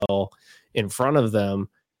well in front of them.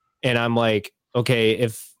 And I'm like, okay,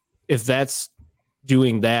 if that's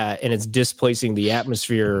doing that and it's displacing the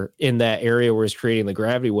atmosphere in that area where it's creating the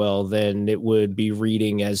gravity well, then it would be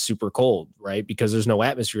reading as super cold, right? Because there's no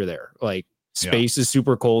atmosphere there. Like space is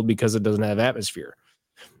super cold because it doesn't have atmosphere.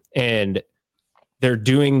 And they're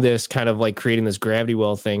doing this kind of like creating this gravity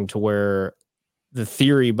well thing to where the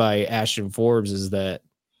theory by Ashton Forbes is that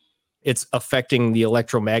it's affecting the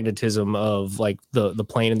electromagnetism of like the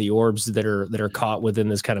plane and the orbs that are caught within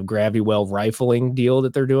this kind of gravity well rifling deal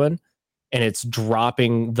that they're doing. And it's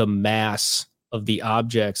dropping the mass of the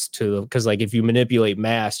objects because like if you manipulate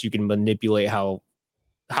mass, you can manipulate how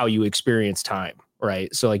you experience time,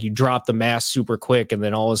 right? So like you drop the mass super quick, and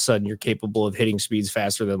then all of a sudden you're capable of hitting speeds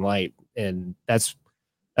faster than light, and that's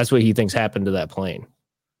what he thinks happened to that plane.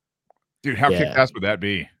 Dude, how kick-ass would that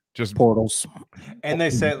be? Just portals. And they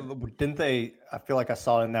said, didn't they? I feel like I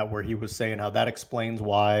saw in that where he was saying how that explains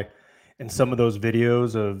why in some of those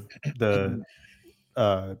videos of the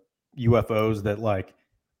UFOs that like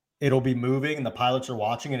it'll be moving and the pilots are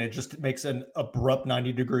watching and it just makes an abrupt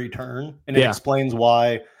 90-degree turn, and it explains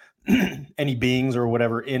why any beings or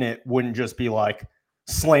whatever in it wouldn't just be like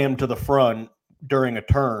slammed to the front during a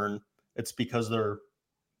turn. It's because they're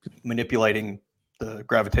manipulating the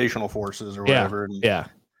gravitational forces or whatever. Yeah.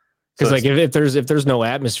 Because so like if there's no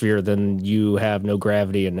atmosphere, then you have no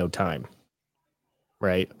gravity and no time,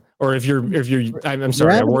 right? Or if you're I'm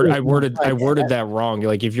sorry, I worded that wrong.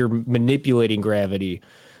 Like if you're manipulating gravity,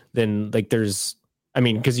 then like because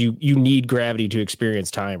you need gravity to experience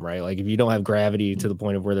time, right? Like if you don't have gravity to the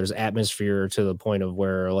point of where there's atmosphere to the point of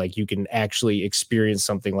where like you can actually experience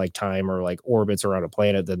something like time or like orbits around a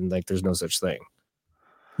planet, then like there's no such thing.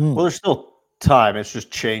 Well, there's still time. It's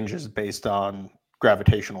just changes based on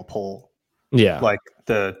gravitational pull. Yeah. Like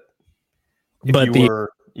the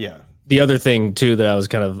other thing too that I was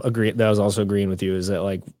kind of also agreeing with you is that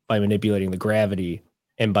like by manipulating the gravity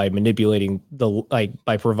and by manipulating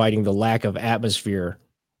by providing the lack of atmosphere,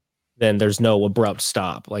 then there's no abrupt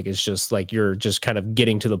stop. Like it's just like you're just kind of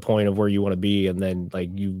getting to the point of where you want to be, and then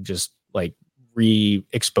like you just like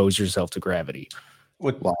re-expose yourself to gravity.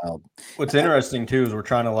 What's interesting too is we're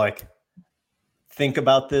trying to like think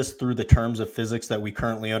about this through the terms of physics that we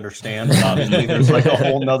currently understand. But obviously there's like a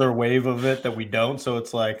whole nother wave of it that we don't. So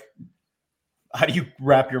it's like, how do you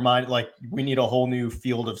wrap your mind? Like we need a whole new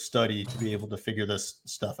field of study to be able to figure this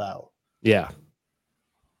stuff out. Yeah.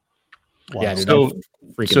 Wow. Yeah. So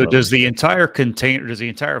does the entire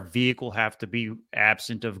vehicle have to be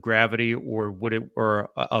absent of gravity, or would it, or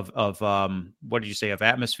of what did you say, of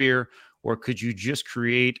atmosphere? Or could you just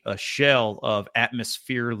create a shell of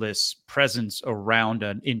atmosphereless presence around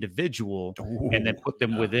an individual and then put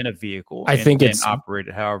them within a vehicle? I think it's operate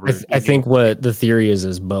it however. I think what the theory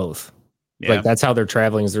is both. Yeah. Like that's how they're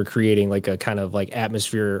traveling, is they're creating like a kind of like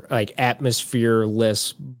atmosphere, like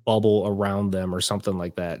atmosphereless bubble around them or something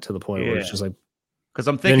like that, to the point where it's just like, because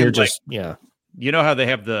I'm thinking you know how they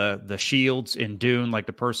have the shields in Dune, like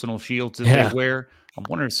the personal shields that they wear. I'm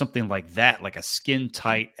wondering something like that, like a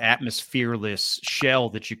skin-tight, atmosphereless shell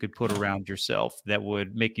that you could put around yourself that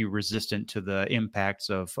would make you resistant to the impacts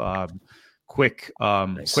of quick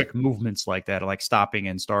movements like that, like stopping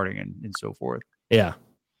and starting and so forth. Yeah,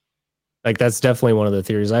 like that's definitely one of the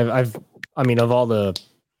theories. I mean, of all the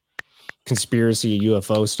conspiracy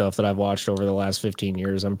UFO stuff that I've watched over the last 15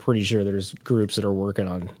 years, I'm pretty sure there's groups that are working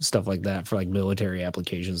on stuff like that for like military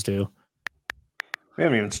applications too. We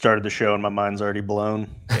haven't even started the show and my mind's already blown.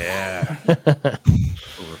 Yeah.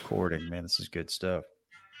 We're recording, man. This is good stuff.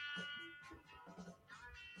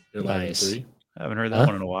 You're live in 3? I haven't heard that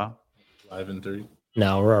one in a while. Live in 3?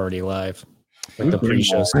 No, we're already live. Like the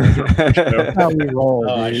pre-show. How we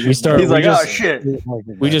roll. He's like, oh shit.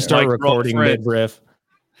 We just start recording mid-riff.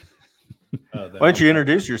 Why don't you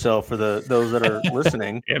introduce yourself for those that are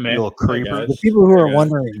listening? Yeah, man. You little creeper. The people who are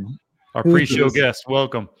wondering. Our pre-show guest,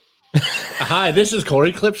 welcome. Hi, this is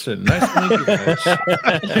Corey Klippsten. Nice to meet you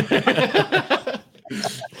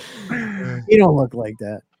guys. You don't look like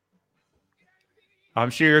that. I'm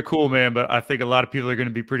sure you're cool, man, but I think a lot of people are going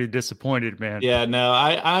to be pretty disappointed, man. Yeah, no,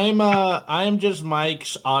 I'm just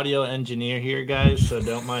Mike's audio engineer here, guys. So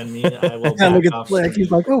don't mind me. I will. Look at Slick. He's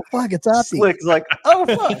like, oh fuck, it's Oppie. Slick's like, oh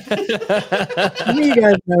fuck. You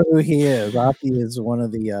guys know who he is. Oppie is one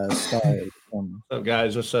of the stars. What's up,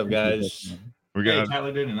 guys? What's up, guys? Hey,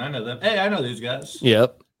 Tyler Duden, I know them. Hey, I know these guys.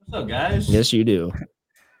 Yep. What's up, guys? Yes, you do.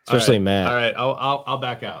 Especially Matt. All right, I'll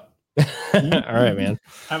back out. All right, man.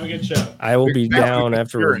 Have a good show. I will be down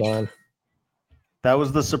after we're done. That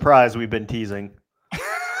was the surprise we've been teasing.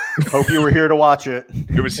 Hope you were here to watch it.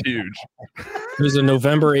 It was huge. It was a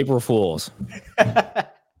November April Fool's.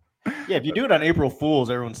 Yeah, if you do it on April Fools,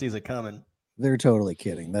 everyone sees it coming. They're totally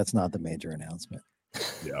kidding. That's not the major announcement.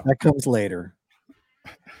 Yeah. That comes later.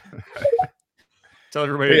 Tell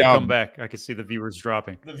everybody to come back. I can see the viewers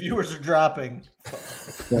dropping. The viewers are dropping.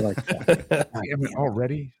 They're like, Damn it,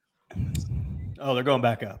 already? Oh, they're going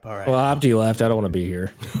back up. All right. Well, Opti left. I don't want to be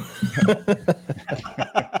here.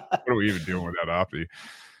 What are we even doing without Opti?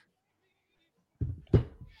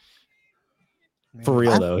 For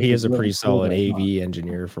real, though, he is a really pretty cool solid right AV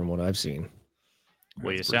engineer from what I've seen.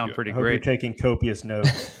 Well, you That's sound good. pretty I hope you're great. taking copious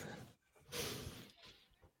notes.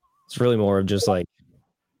 It's really more of just like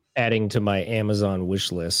adding to my Amazon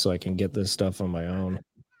wish list so I can get this stuff on my own.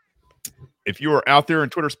 If you are out there in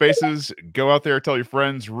Twitter Spaces, go out there, tell your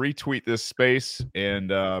friends, retweet this space, and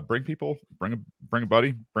bring people, bring a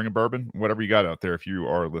buddy, bring a bourbon, whatever you got out there. If you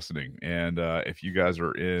are listening, and if you guys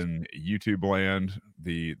are in YouTube land,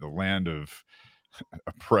 the land of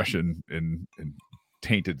oppression and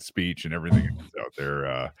tainted speech and everything out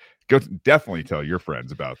there, go definitely tell your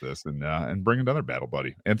friends about this and bring another battle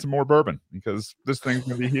buddy and some more bourbon, because this thing's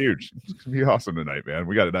gonna be huge. It's gonna be awesome tonight, man.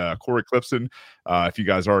 We got Corey Klippsten. If you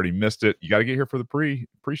guys already missed it, you got to get here for the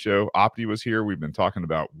pre-show. Opti was here. We've been talking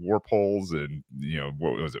about warp holes and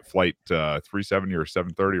what was it, flight 370 or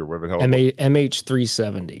 730 or whatever the hell. MH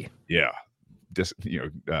 370. Yeah, just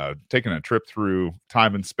taking a trip through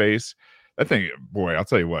time and space. That thing, boy, I'll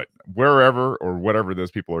tell you what, wherever or whatever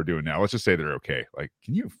those people are doing now, let's just say they're okay. Like,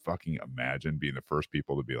 can you fucking imagine being the first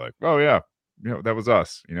people to be like, oh yeah, that was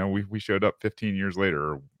us. We showed up 15 years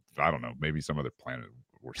later, or I don't know, maybe some other planet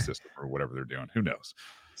or system or whatever they're doing. Who knows?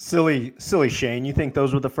 Silly Shane. You think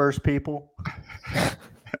those were the first people?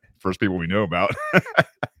 First people we know about.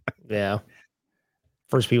 Yeah.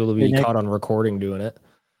 First people to be caught on recording doing it.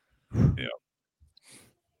 Yeah.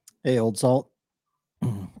 hey, old salt.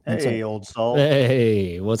 Hey, old salt.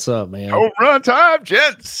 Hey, what's up, man? Home run time,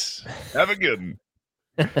 gents. Have a good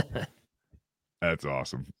one. That's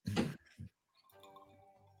awesome.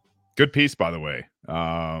 Good piece, by the way.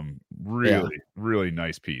 Really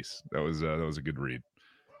nice piece. That was a good read.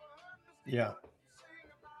 Yeah.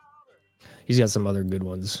 He's got some other good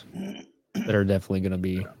ones that are definitely going to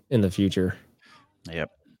be in the future. Yep.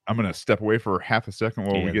 I'm going to step away for half a second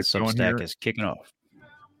while we get going here. Substack is kicking off.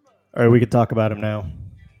 All right, we could talk about him now.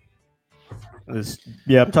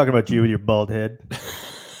 I'm talking about you with your bald head.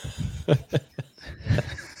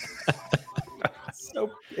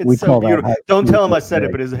 It's so beautiful. Don't tell him I said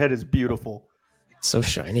it, but his head is beautiful. So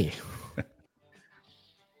shiny.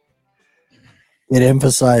 It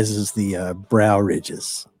emphasizes the brow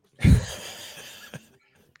ridges.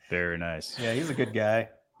 Very nice. Yeah, he's a good guy.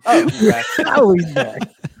 Oh, He's back.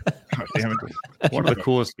 God damn it. One of the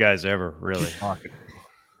coolest guys ever, really.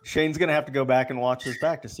 Shane's going to have to go back and watch this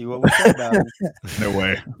back to see what we said about him. No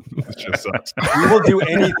way. It just sucks. We will do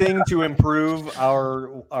anything to improve our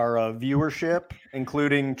viewership,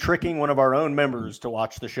 including tricking one of our own members to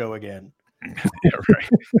watch the show again. Yeah, right.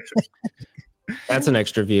 That's an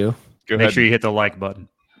extra view. Go Make ahead. sure you hit the like button.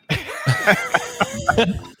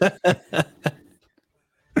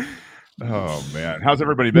 Oh man, how's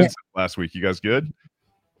everybody been since last week? You guys good?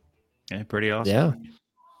 Yeah, pretty awesome. Yeah.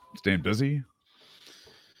 Staying busy?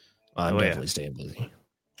 I'm definitely staying busy.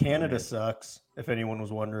 Canada sucks, if anyone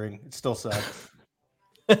was wondering. It still sucks.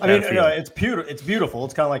 I mean, it's beautiful. It's beautiful.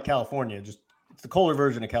 It's kind of like California. It's the colder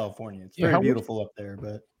version of California. It's very beautiful up there.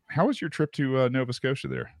 But how was your trip to Nova Scotia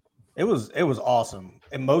there? It was awesome,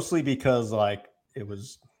 and mostly because it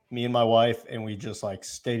was me and my wife, and we just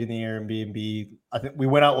stayed in the Airbnb. I think we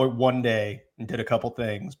went out one day and did a couple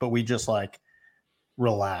things, but we just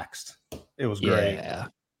relaxed. It was great. Yeah,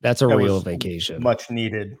 that's a real vacation. Much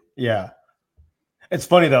needed. Yeah. It's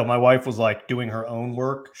funny though. My wife was doing her own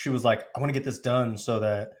work. She was like, I want to get this done so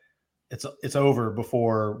that it's over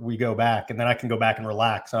before we go back, and then I can go back and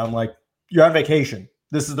relax. And I'm like, you're on vacation.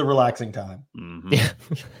 This is the relaxing time. Mm-hmm. Yeah.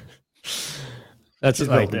 That's a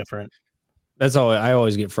little different. That's all. I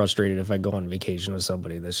always get frustrated if I go on vacation with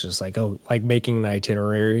somebody that's just making an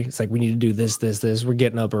itinerary. It's we need to do this. We're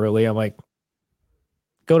getting up early. I'm like,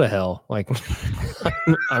 go to hell.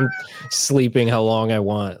 I'm sleeping how long I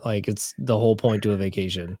want. It's the whole point to a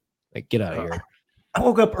vacation. Get out of here. I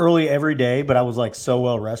woke up early every day, but I was so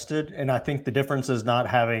well rested. And I think the difference is not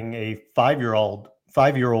having a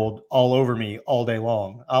 5-year-old all over me all day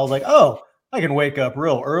long. I was like, oh, I can wake up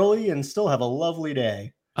real early and still have a lovely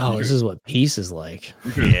day. Oh, this is what peace is like.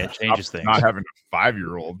 Yeah, it changes things. Not having a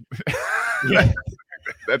 5-year-old. Yeah.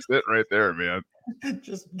 That's it right there, man.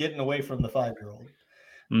 Just getting away from the 5-year-old.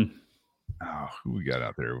 Oh, who we got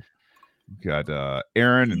out there? We got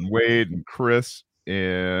Aaron and Wade and Chris,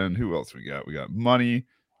 and who else we got? We got Money,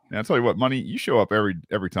 And I'll tell you what, Money, you show up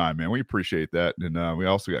every time, man. We appreciate that. And we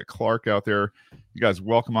also got Clark out there. You guys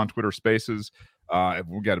welcome on Twitter Spaces.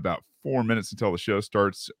 We've got about 4 minutes until the show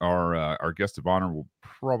starts. Our guest of honor will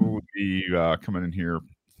probably be coming in here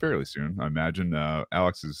fairly soon, I imagine.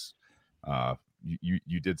 Alex is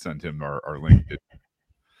you did send him our link.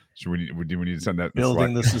 Do we need to send that?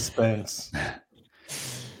 Building the suspense.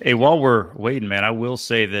 Hey, while we're waiting, man, I will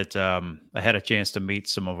say that I had a chance to meet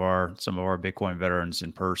some of our Bitcoin veterans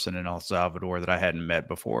in person in El Salvador that I hadn't met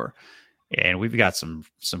before, and we've got some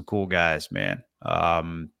cool guys, man.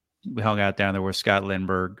 We hung out down there with Scott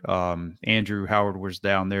Lindbergh, Andrew Howard was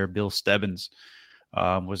down there, Bill Stebbins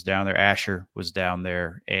was down there, Asher was down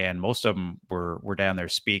there, and most of them were down there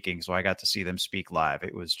speaking. So I got to see them speak live.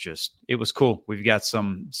 It was cool. We've got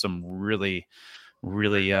some really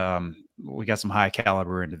we got some high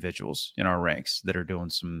caliber individuals in our ranks that are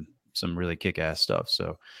doing some really kick-ass stuff.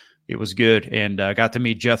 So it was good. And got to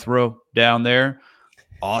meet Jethro down there.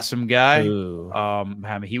 Awesome guy. I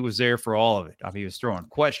mean, he was there for all of it. I mean, he was throwing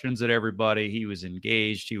questions at everybody. He was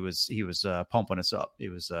engaged. He was pumping us up. It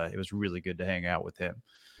was really good to hang out with him.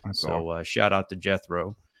 So shout out to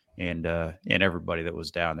Jethro and everybody that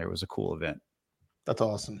was down there. It was a cool event. That's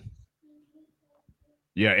awesome.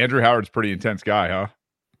 Yeah, Andrew Howard's a pretty intense guy, huh?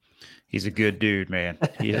 He's a good dude, man.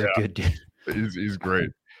 He's a good dude. He's great.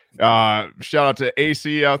 Shout out to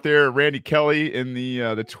AC out there, Randy Kelly in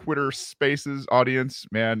the Twitter Spaces audience.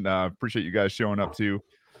 Man, appreciate you guys showing up too.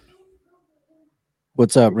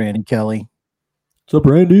 What's up, Randy Kelly? What's up,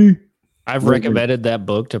 Randy? I've recommended that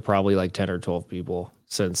book to probably like 10 or 12 people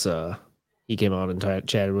since he came on and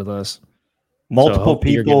chatted with us. Multiple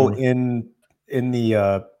people in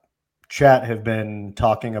the chat have been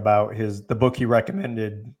talking about the book he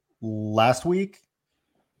recommended last week.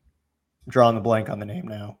 I'm drawing the blank on the name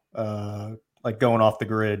now. Like Going Off the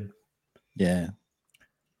Grid. Yeah.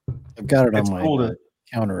 I've got it on my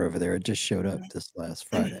counter over there. It just showed up this last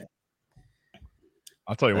Friday.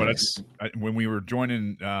 I'll tell you what, when we were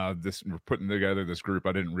joining we're putting together this group,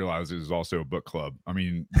 I didn't realize it was also a book club. I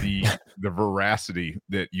mean, the veracity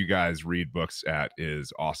that you guys read books at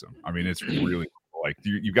is awesome. I mean, it's really cool. Like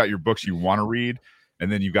you've got your books you want to read,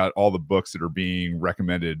 and then you've got all the books that are being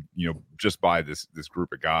recommended, just by this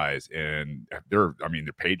group of guys, and they're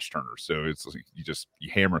page turners. So it's like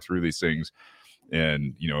you hammer through these things,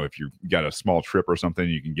 and if you got a small trip or something,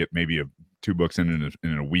 you can get maybe 2 books in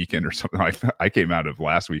a weekend or something. I came out of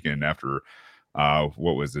last weekend after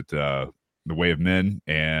what was it, The Way of Men,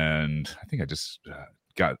 and I think I just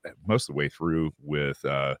got most of the way through with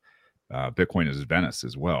Bitcoin is Venice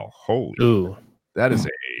as well. Holy, that is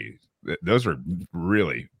those are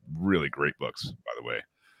really, really great books, by the way.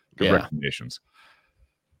 Good recommendations.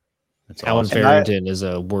 Alan Farrington is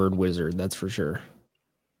a word wizard, that's for sure.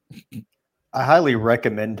 I highly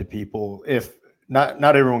recommend to people, if not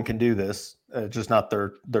everyone can do this, just not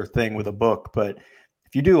their thing with a book, but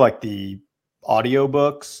if you do like the audio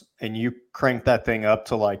books and you crank that thing up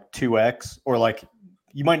to like 2x, or like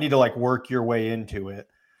you might need to like work your way into it.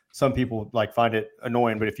 Some people like find it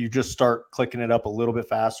annoying, but if you just start clicking it up a little bit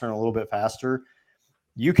faster and a little bit faster,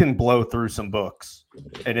 you can blow through some books.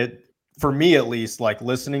 And it, for me at least, like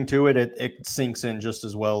listening to it, it sinks in just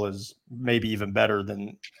as well as, maybe even better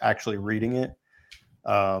than actually reading it.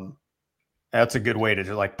 That's a good way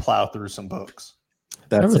to like plow through some books.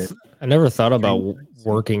 I never thought about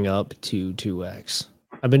working up to 2x.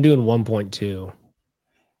 I've been doing 1.2.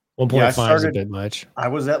 1.5 is a bit much. I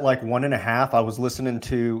was at like 1.5. I was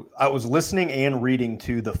listening and reading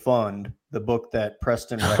to The Fund, the book that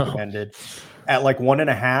Preston recommended, at like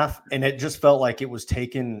 1.5. And it just felt like it was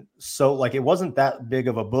taken it wasn't that big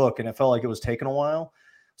of a book, and it felt like it was taking a while.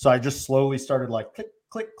 So I just slowly started like click,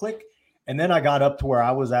 click, click. And then I got up to where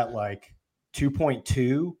I was at like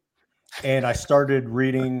 2.2. And I started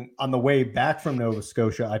reading on the way back from Nova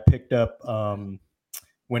Scotia. I picked up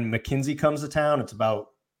When McKinsey Comes to Town. It's about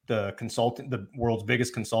the world's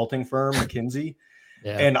biggest consulting firm, McKinsey.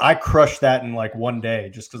 Yeah. And I crushed that in like one day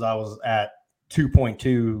just because I was at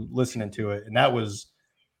 2.2 listening to it. And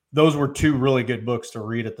those were 2 really good books to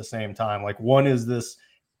read at the same time. Like one is this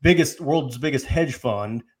world's biggest hedge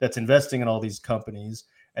fund that's investing in all these companies.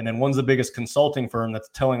 And then one's the biggest consulting firm that's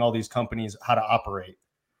telling all these companies how to operate.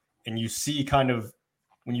 And you see kind of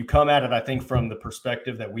when you come at it, I think from the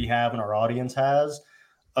perspective that we have and our audience has,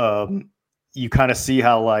 you kind of see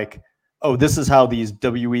how like, oh, this is how these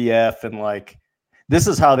WEF and like, this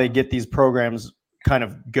is how they get these programs kind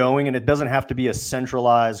of going. And it doesn't have to be a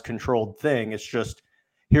centralized controlled thing. It's just,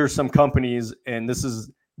 here's some companies and this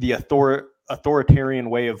is the authoritarian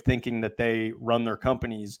way of thinking that they run their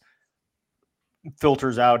companies.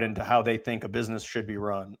 filters out into how they think a business should be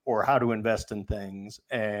run or how to invest in things.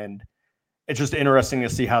 And it's just interesting to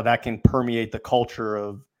see how that can permeate the culture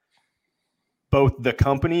of both the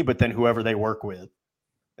company, but then whoever they work with.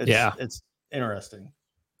 It's interesting.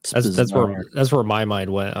 That's where my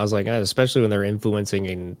mind went. I was like, especially when they're influencing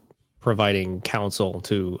and providing counsel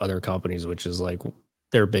to other companies, which is like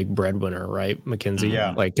their big breadwinner, right?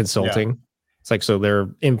 McKinsey, like consulting. Yeah. It's like, so they're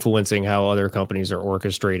influencing how other companies are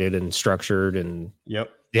orchestrated and structured and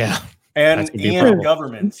and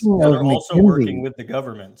governments that are also working with the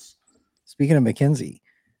governments. Speaking of McKinsey,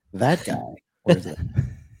 that guy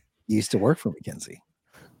used to work for McKinsey.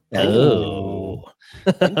 Oh,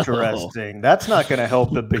 interesting. That's not going to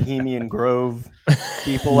help the Bohemian Grove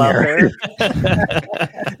people out there.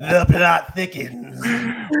 The plot thickens.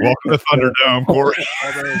 Welcome to Thunderdome, Corey.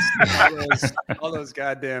 all those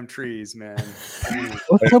goddamn trees, man.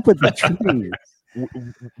 What's up with the trees?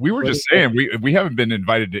 We were just saying we haven't been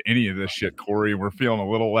invited to any of this shit, Corey. We're feeling a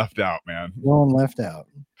little left out, man. Feeling left out.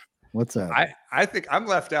 What's up? I think I'm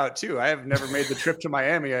left out too. I have never made the trip to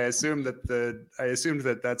Miami. I assumed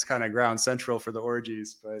that that's kind of ground central for the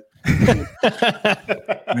orgies, but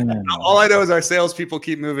all I know is our salespeople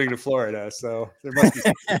keep moving to Florida, so there must be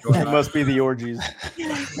it must be the orgies.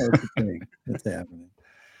 That's the thing. That's happening.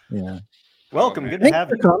 Yeah. Welcome. Good to have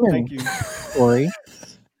you. Thank you, Corey.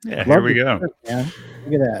 Yeah, here we go. Look at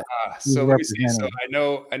that. So let me see. So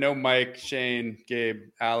I know Mike, Shane, Gabe,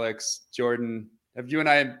 Alex, Jordan. Have you and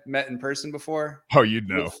I met in person before? Oh, you'd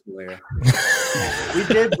know. We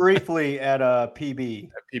did briefly at a PB.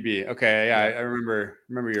 At PB. Okay, yeah, I remember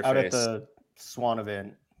your out face. At the Swan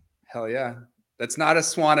event. Hell yeah. That's not a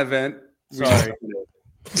Swan event. Sorry.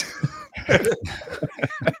 I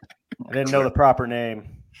didn't know the proper name.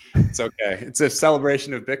 It's okay. It's a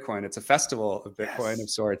celebration of Bitcoin. It's a festival of Bitcoin of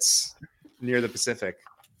sorts near the Pacific.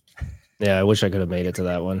 Yeah, I wish I could have made it to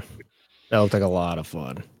that one. That looked like a lot of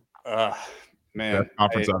fun. Man, that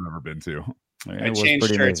conference I've never been to. I changed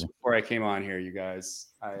shirts before I came on here, you guys.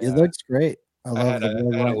 It looks great. I love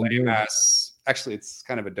the lame ass. Actually, it's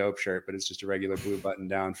kind of a dope shirt, but it's just a regular blue button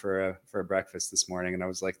down for a breakfast this morning. And I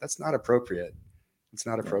was like, that's not appropriate. It's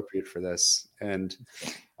not appropriate for this. And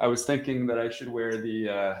I was thinking that I should wear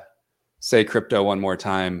the say crypto one more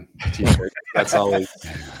time t-shirt. That's always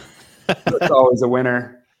a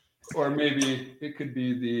winner. Or maybe it could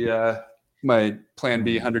be the my Plan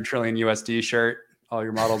B 100 trillion USD shirt. All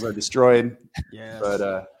your models are destroyed. Yeah. But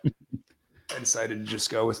I decided to just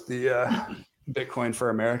go with the Bitcoin for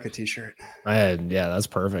America t-shirt. That's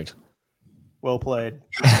perfect. Well played.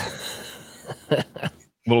 A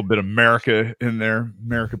little bit of America in there.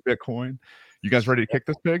 America Bitcoin. You guys ready to kick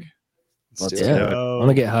this pig? Let's do it. I want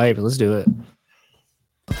to get hyped. Let's do it.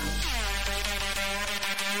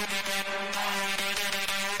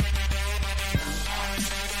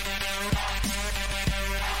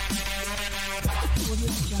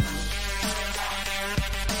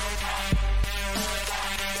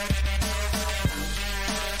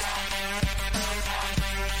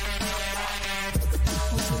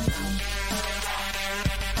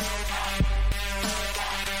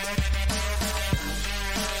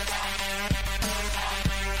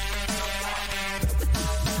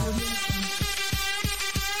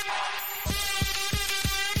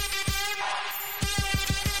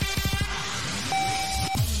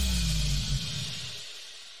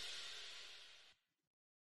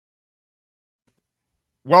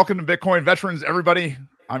 Welcome to Bitcoin Veterans, everybody.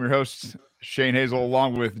 I'm your host, Shane Hazel,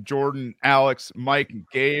 along with Jordan, Alex, Mike, and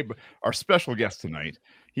Gabe, our special guest tonight.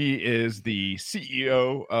 He is the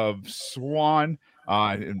CEO of Swan.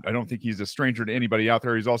 I don't think he's a stranger to anybody out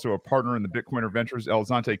there. He's also a partner in the Bitcoiner Ventures,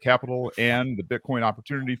 Elizante Capital, and the Bitcoin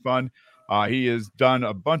Opportunity Fund. He has done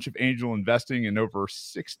a bunch of angel investing in over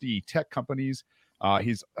 60 tech companies.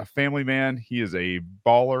 He's a family man. He is a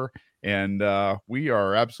baller. And we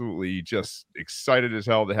are absolutely just excited as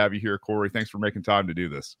hell to have you here, Corey. Thanks for making time to do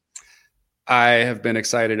this. I have been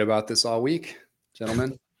excited about this all week,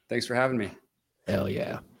 gentlemen. Thanks for having me. Hell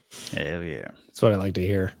yeah. Hell yeah. That's what I like to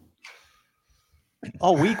hear.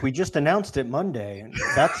 All week. We just announced it Monday.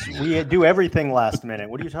 We do everything last minute.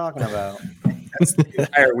 What are you talking about? That's the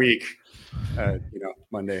entire week.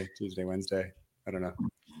 Monday, Tuesday, Wednesday. I don't know.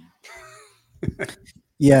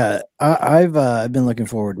 Yeah, I've been looking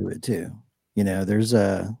forward to it too. You know, there's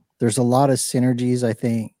a lot of synergies I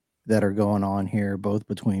think that are going on here, both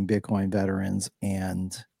between Bitcoin veterans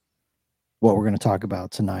and what we're going to talk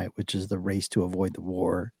about tonight, which is the race to avoid the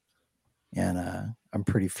war. And I'm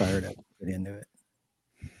pretty fired up to get into it.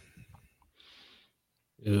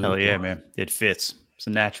 Hell yeah, man! It fits. It's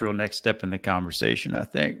a natural next step in the conversation, I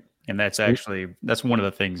think. And that's one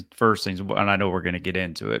of the first things, and I know we're going to get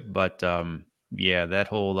into it, but yeah, that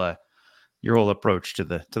whole your whole approach to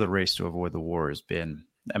the race to avoid the war has been,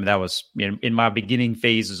 I mean, that was in my beginning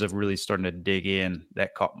phases of really starting to dig in,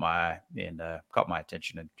 that caught my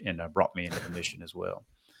attention and brought me into the mission as well.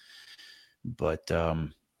 But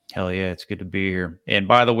hell yeah, it's good to be here. And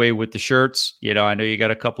by the way, with the shirts, I know you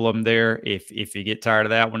got a couple of them there. If you get tired of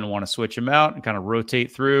that one and want to switch them out and kind of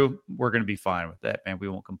rotate through, we're going to be fine with that, man. We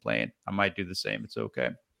won't complain. I might do the same. It's okay.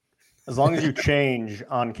 As long as you change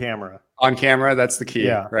on camera. On camera, that's the key.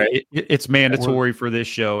 Yeah. Right. It's mandatory for this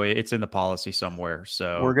show. It's in the policy somewhere.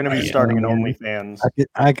 So we're going to be starting an OnlyFans.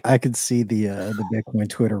 I could see the Bitcoin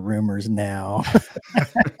Twitter rumors now.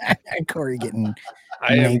 Corey getting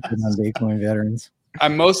naked on Bitcoin veterans.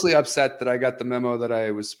 I'm mostly upset that I got the memo that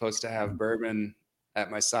I was supposed to have bourbon at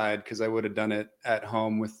my side, because I would have done it at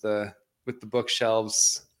home with the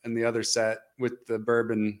bookshelves and the other set with the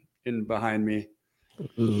bourbon in behind me.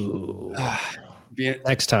 Ooh.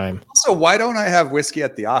 Next time. Also, why don't I have whiskey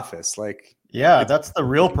at the office? Like, yeah, that's the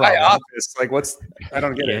real problem. My office, like, I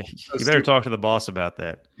don't get it. So you better talk to the boss about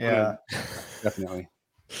that. Yeah, definitely.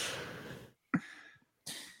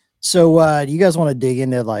 So, do you guys want to dig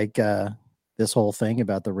into like this whole thing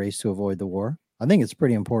about the race to avoid the war? I think it's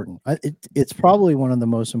pretty important. It's probably one of the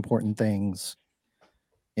most important things,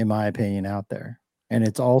 in my opinion, out there. And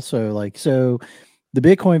it's also like, so the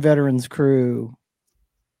Bitcoin Veterans crew,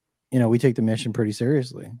 we take the mission pretty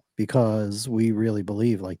seriously because we really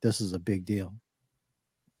believe like this is a big deal.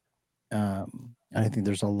 And I think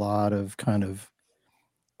there's a lot of kind of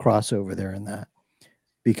crossover there in that,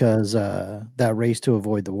 because that race to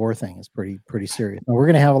avoid the war thing is pretty serious. Now, we're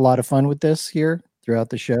going to have a lot of fun with this here throughout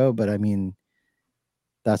the show, but I mean,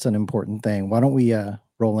 that's an important thing. Why don't we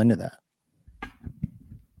roll into that?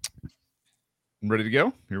 Ready to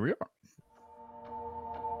go? Here we are.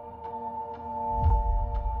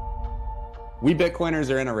 We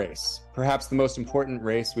Bitcoiners are in a race, perhaps the most important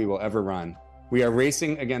race we will ever run. We are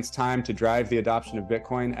racing against time to drive the adoption of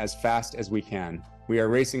Bitcoin as fast as we can. We are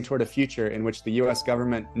racing toward a future in which the US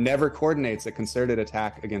government never coordinates a concerted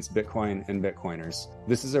attack against Bitcoin and Bitcoiners.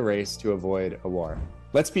 This is a race to avoid a war.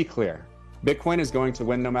 Let's be clear. Bitcoin is going to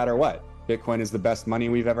win no matter what. Bitcoin is the best money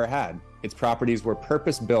we've ever had. Its properties were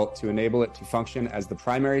purpose-built to enable it to function as the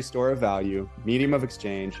primary store of value, medium of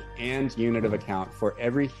exchange, and unit of account for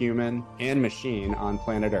every human and machine on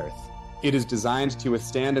planet Earth. It is designed to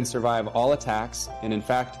withstand and survive all attacks, and in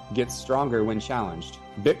fact, gets stronger when challenged.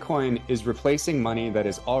 Bitcoin is replacing money that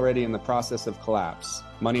is already in the process of collapse,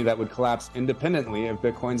 money that would collapse independently of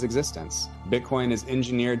Bitcoin's existence. Bitcoin is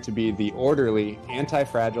engineered to be the orderly,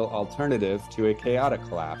 anti-fragile alternative to a chaotic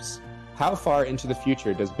collapse. How far into the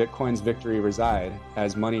future does Bitcoin's victory reside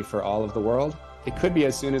as money for all of the world? It could be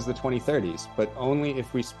as soon as the 2030s, but only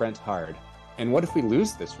if we sprint hard. And what if we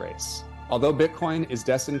lose this race? Although Bitcoin is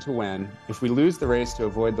destined to win, if we lose the race to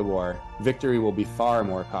avoid the war, victory will be far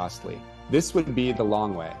more costly. This would be the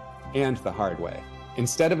long way and the hard way.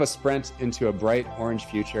 Instead of a sprint into a bright orange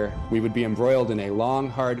future, we would be embroiled in a long,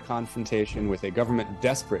 hard confrontation with a government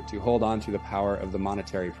desperate to hold on to the power of the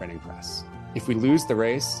monetary printing press. If we lose the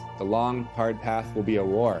race, the long, hard path will be a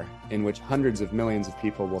war in which hundreds of millions of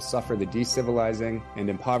people will suffer the decivilizing and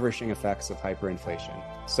impoverishing effects of hyperinflation.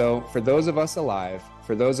 So, for those of us alive,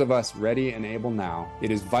 for those of us ready and able now,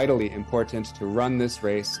 it is vitally important to run this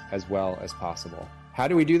race as well as possible. How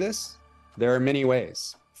do we do this? There are many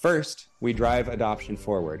ways. First, we drive adoption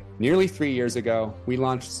forward. Nearly 3 years ago, we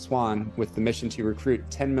launched Swan with the mission to recruit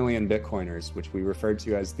 10 million Bitcoiners, which we referred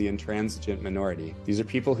to as the intransigent minority. These are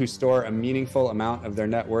people who store a meaningful amount of their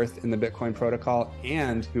net worth in the Bitcoin protocol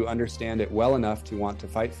and who understand it well enough to want to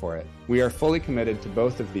fight for it. We are fully committed to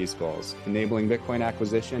both of these goals, enabling Bitcoin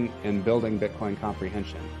acquisition and building Bitcoin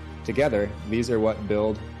comprehension. Together, these are what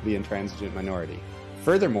build the intransigent minority.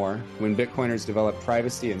 Furthermore, when Bitcoiners develop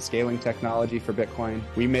privacy and scaling technology for Bitcoin,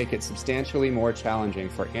 we make it substantially more challenging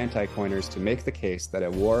for anti-coiners to make the case that a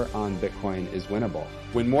war on Bitcoin is winnable.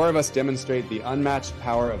 When more of us demonstrate the unmatched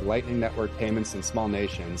power of Lightning Network payments in small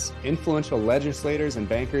nations, influential legislators and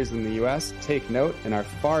bankers in the US take note and are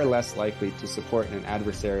far less likely to support an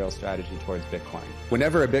adversarial strategy towards Bitcoin.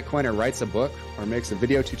 Whenever a Bitcoiner writes a book or makes a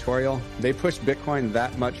video tutorial, they push Bitcoin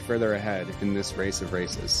that much further ahead in this race of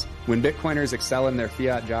races. When Bitcoiners excel in their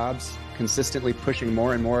fiat jobs, consistently pushing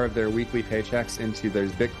more and more of their weekly paychecks into their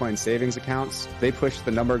Bitcoin savings accounts, they push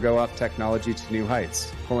the number go up technology to new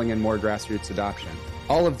heights, pulling in more grassroots adoption.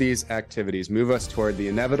 All of these activities move us toward the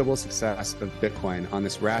inevitable success of Bitcoin on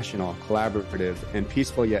this rational, collaborative, and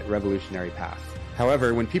peaceful yet revolutionary path.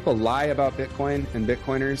 However, when people lie about Bitcoin and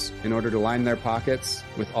Bitcoiners in order to line their pockets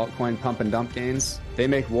with altcoin pump and dump gains, they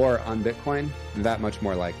make war on Bitcoin that much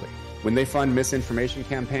more likely. When they fund misinformation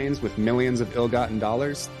campaigns with millions of ill-gotten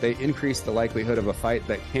dollars, they increase the likelihood of a fight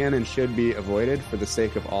that can and should be avoided for the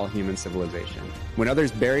sake of all human civilization. When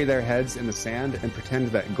others bury their heads in the sand and pretend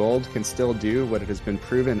that gold can still do what it has been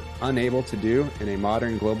proven unable to do in a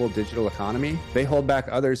modern global digital economy, they hold back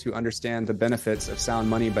others who understand the benefits of sound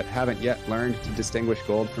money but haven't yet learned to distinguish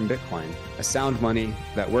gold from Bitcoin, a sound money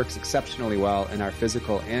that works exceptionally well in our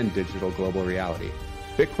physical and digital global reality.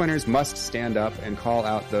 Bitcoiners must stand up and call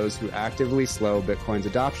out those who actively slow Bitcoin's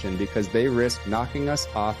adoption because they risk knocking us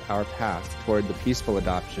off our path toward the peaceful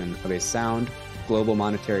adoption of a sound global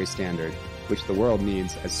monetary standard, which the world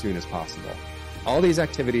needs as soon as possible. All these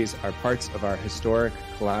activities are parts of our historic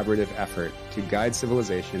collaborative effort to guide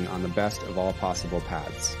civilization on the best of all possible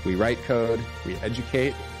paths. We write code, we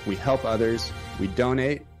educate, we help others, we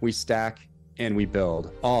donate, we stack, and we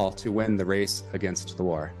build, all to win the race against the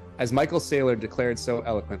war. As Michael Saylor declared so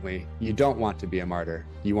eloquently, you don't want to be a martyr,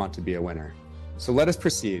 you want to be a winner. So let us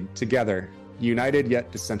proceed together, united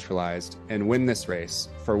yet decentralized, and win this race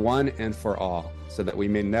for one and for all, so that we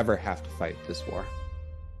may never have to fight this war.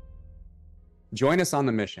 Join us on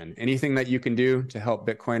the mission. Anything that you can do to help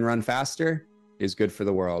Bitcoin run faster is good for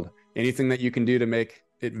the world. Anything that you can do to make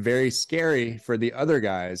it very scary for the other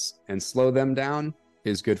guys and slow them down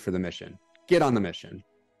is good for the mission. Get on the mission.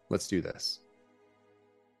 Let's do this.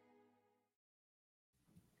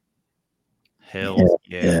 Hell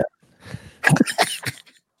yeah.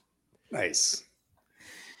 Nice.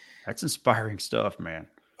 That's inspiring stuff, man.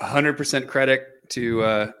 100% credit to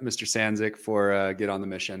Mr. Sandzik for Get on the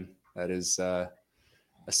Mission. That is a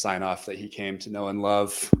sign off that he came to know and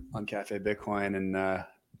love on Cafe Bitcoin, and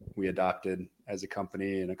we adopted as a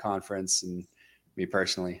company and a conference, and me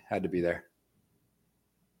personally had to be there.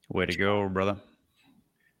 Way to go, brother.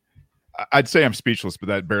 I'd say I'm speechless, but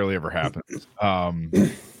that barely ever happens.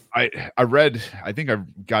 I read, I think I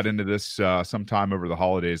got into this sometime over the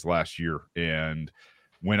holidays last year. And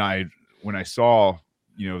when I saw,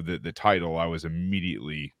 the title, I was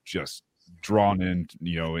immediately just drawn in,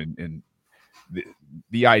 and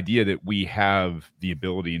the idea that we have the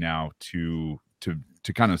ability now to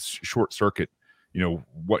kind of short circuit,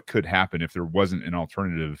 what could happen if there wasn't an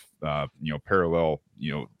alternative, parallel,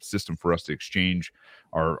 system for us to exchange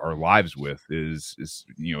our lives with is,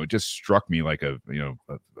 it just struck me like a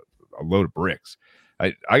load of bricks.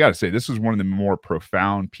 I got to say, this is one of the more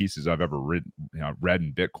profound pieces I've ever read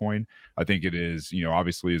in Bitcoin. I think it is,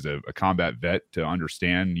 obviously as a combat vet to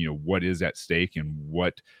understand, what is at stake and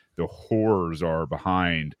what the horrors are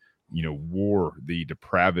behind, war, the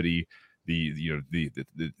depravity, the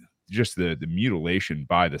just the mutilation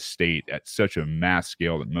by the state at such a mass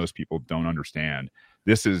scale that most people don't understand.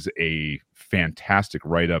 This is a fantastic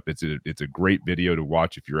write-up. It's a great video to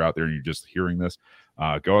watch if you're out there and you're just hearing this.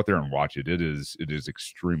 Go out there and watch it. It is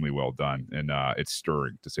extremely well done, and it's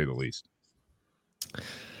stirring to say the least.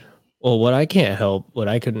 Well, what I couldn't help,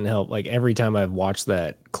 like every time I've watched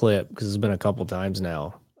that clip, because it's been a couple times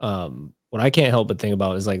now, what I can't help but think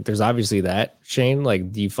about is like, there's obviously that, Shane,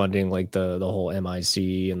 like defunding like the whole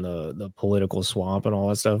MIC and the political swamp and all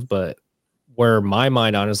that stuff. But where my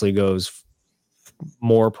mind honestly goes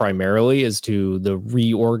more primarily is to the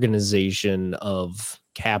reorganization of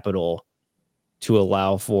capital to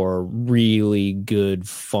allow for really good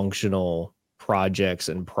functional projects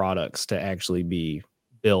and products to actually be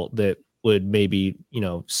built that would maybe,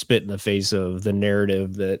 spit in the face of the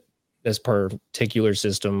narrative that this particular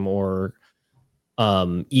system or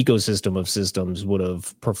ecosystem of systems would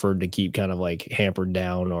have preferred to keep kind of like hampered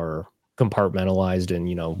down or compartmentalized.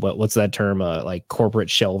 And, what's that term? Like corporate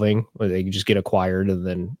shelving, where they just get acquired and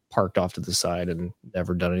then parked off to the side and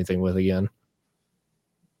never done anything with again.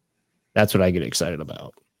 That's what I get excited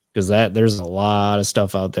about, because there's a lot of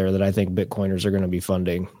stuff out there that I think Bitcoiners are going to be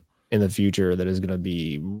funding in the future that is going to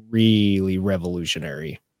be really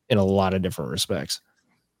revolutionary in a lot of different respects.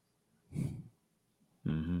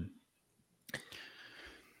 Mm-hmm.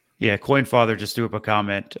 Yeah, Coinfather just threw up a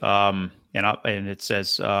comment, and it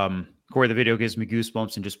says, Corey, the video gives me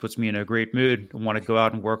goosebumps and just puts me in a great mood. I want to go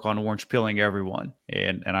out and work on orange pilling everyone.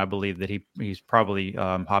 And I believe that he's probably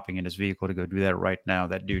hopping in his vehicle to go do that right now.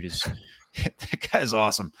 That dude is that guy's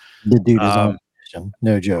awesome. The dude is on mission.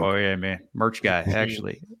 No joke. Oh yeah, man. Merch guy,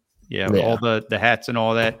 actually. Yeah, with all the hats and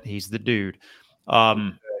all that, he's the dude.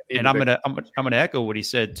 And I'm gonna echo what he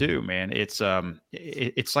said too, man. It's a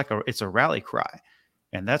rally cry.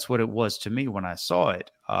 And that's what it was to me when I saw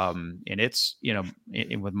it. And it's,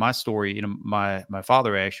 with my story, my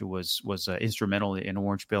father actually was instrumental in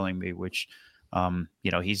orange pilling me, which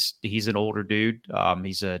He's an older dude.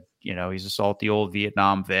 He's a salty old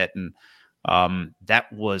Vietnam vet. And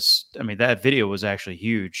that video was actually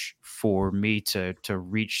huge for me to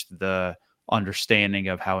reach the understanding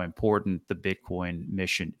of how important the Bitcoin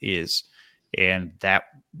mission is. And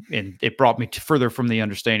it brought me to further from the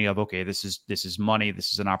understanding of, okay, this is money.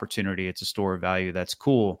 This is an opportunity. It's a store of value. That's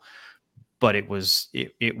cool. But it was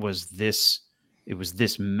this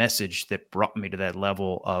message that brought me to that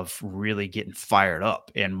level of really getting fired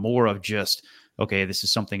up, and more of just, okay, this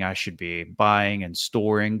is something I should be buying and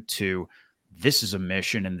storing, to this is a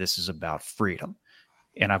mission and this is about freedom.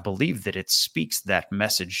 And I believe that it speaks that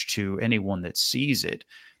message to anyone that sees it.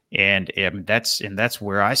 And that's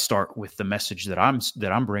where I start with the message that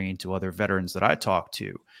I'm bringing to other veterans that I talk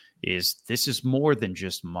to, is this is more than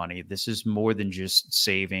just money. This is more than just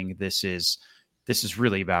saving. This is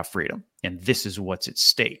really about freedom, and this is what's at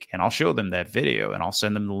stake. And I'll show them that video and I'll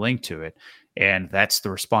send them the link to it. And that's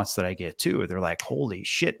the response that I get too. They're like, holy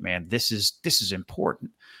shit, man, this is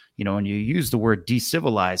important. And you use the word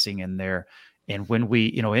decivilizing in there. And when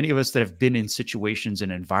we, any of us that have been in situations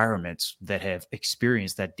and environments that have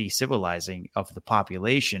experienced that decivilizing of the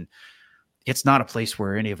population, it's not a place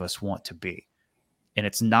where any of us want to be. And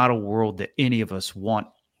it's not a world that any of us want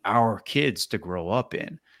our kids to grow up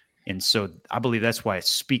in. And so I believe that's why it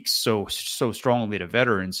speaks so strongly to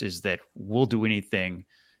veterans, is that we'll do anything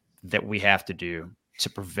that we have to do to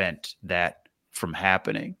prevent that from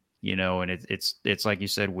happening. And it's like you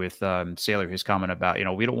said with Sailor, his comment about,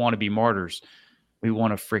 we don't want to be martyrs. We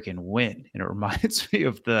want to freaking win. And it reminds me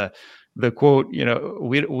of the quote, we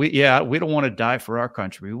don't want to die for our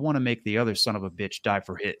country. We want to make the other son of a bitch die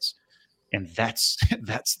for his. And that's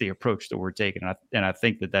the approach that we're taking. And I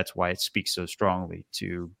think that that's why it speaks so strongly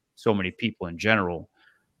to so many people in general,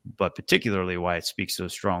 but particularly why it speaks so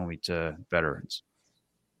strongly to veterans.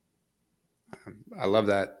 I love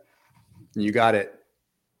that. You got it.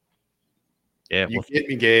 Yeah, you get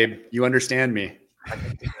me, Gabe. You understand me.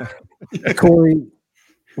 Corey,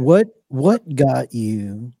 what got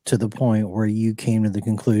you to the point where you came to the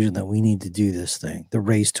conclusion that we need to do this thing, the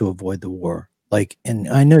race to avoid the war? And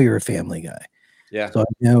I know you're a family guy. Yeah. So I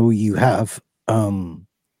know you have,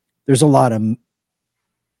 there's a lot of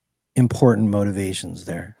important motivations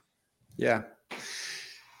there. Yeah.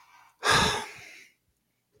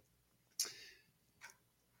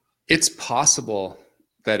 It's possible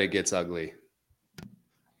that it gets ugly.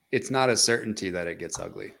 It's not a certainty that it gets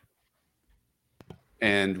ugly.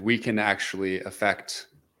 And we can actually affect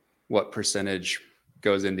what percentage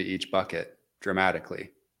goes into each bucket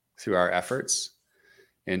dramatically through our efforts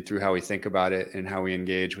and through how we think about it and how we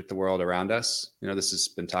engage with the world around us. This has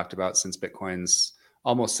been talked about since Bitcoin's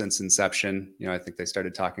almost since inception. I think they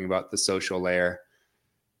started talking about the social layer,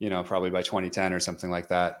 probably by 2010 or something like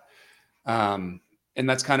that. And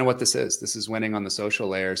that's kind of what this is. This is winning on the social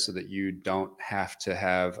layer so that you don't have to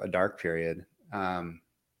have a dark period.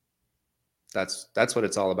 That's what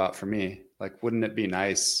it's all about for me. Wouldn't it be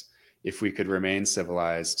nice if we could remain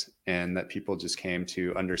civilized and that people just came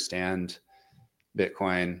to understand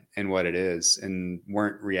Bitcoin and what it is and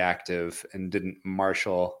weren't reactive and didn't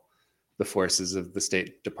marshal the forces of the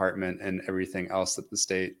State Department and everything else that the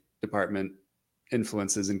State Department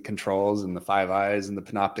influences and controls, and the Five Eyes and the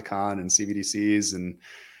Panopticon and CBDCs and,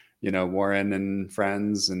 Warren and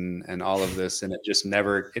friends and all of this. And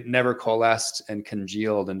it never coalesced and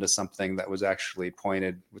congealed into something that was actually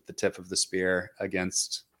pointed with the tip of the spear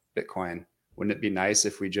against Bitcoin. Wouldn't it be nice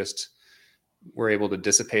if we just were able to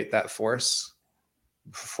dissipate that force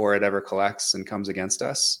before it ever collects and comes against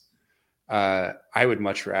us? I would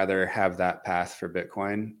much rather have that path for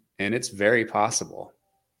Bitcoin, and it's very possible.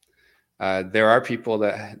 There are people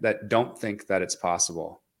that don't think that it's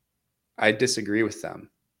possible. I disagree with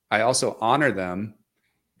them. I also honor them,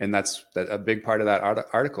 and that's a big part of that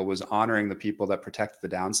article was honoring the people that protect the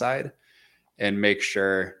downside and make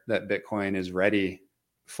sure that Bitcoin is ready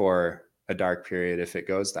for a dark period if it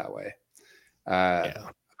goes that way.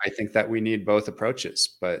 I think that we need both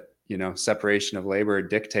approaches, but separation of labor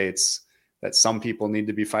dictates that some people need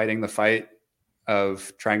to be fighting the fight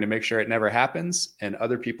of trying to make sure it never happens, and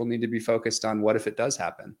other people need to be focused on what if it does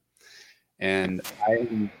happen. And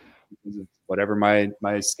whatever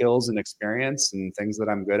my skills and experience and things that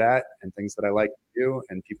I'm good at and things that I like to do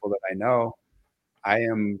and people that I know, I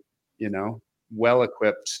am, well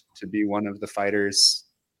equipped to be one of the fighters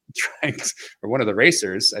or one of the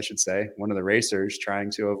racers, I should say, one of the racers trying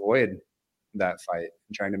to avoid that fight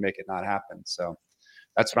and trying to make it not happen. So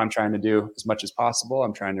that's what I'm trying to do as much as possible.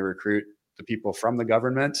 I'm trying to recruit the people from the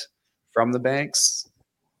government, from the banks,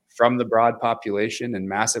 from the broad population in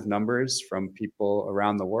massive numbers, from people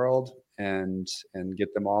around the world, and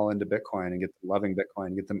get them all into Bitcoin and get them loving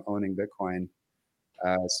Bitcoin, get them owning Bitcoin,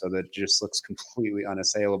 so that it just looks completely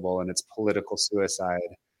unassailable, and it's political suicide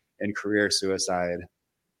and career suicide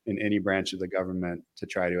in any branch of the government to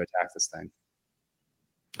try to attack this thing.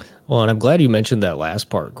 Well, and I'm glad you mentioned that last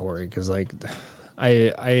part, Corey, because like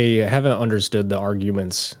I haven't understood the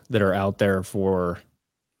arguments that are out there for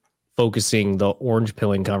focusing the orange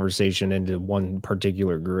pilling conversation into one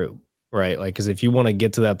particular group, right? Like, because if you want to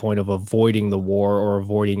get to that point of avoiding the war or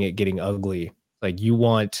avoiding it getting ugly, like you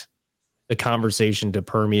want the conversation to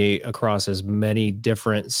permeate across as many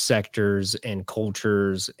different sectors and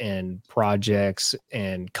cultures and projects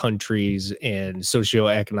and countries and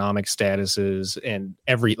socioeconomic statuses and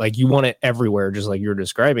like you want it everywhere, just like you're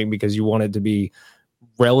describing, because you want it to be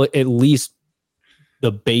at least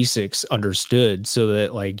the basics understood so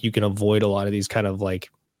that like you can avoid a lot of these kind of like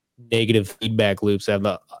negative feedback loops that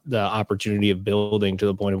have the opportunity of building to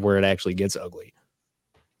the point of where it actually gets ugly.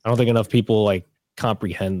 I don't think enough people like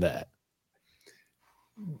comprehend that.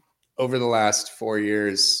 Over the last 4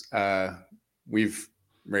 years, we've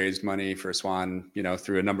raised money for Swan,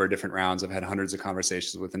 through a number of different rounds. I've had hundreds of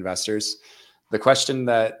conversations with investors. The question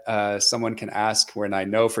that someone can ask when I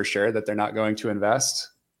know for sure that they're not going to invest,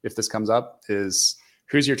 if this comes up, is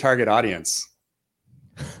who's your target audience?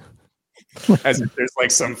 As if there's like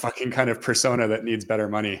some fucking kind of persona that needs better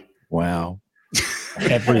money. Wow.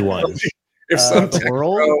 Everyone. If some tech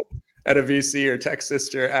bro at a VC or tech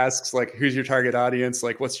sister asks like, who's your target audience?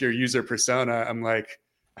 Like, what's your user persona? I'm like,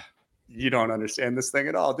 you don't understand this thing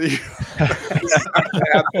at all, do you?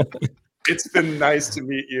 It's been nice to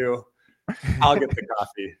meet you. I'll get the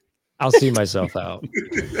coffee. I'll see myself out.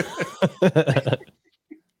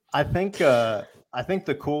 I think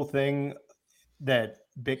the cool thing that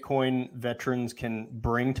Bitcoin veterans can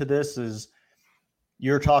bring to this is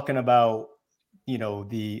you're talking about,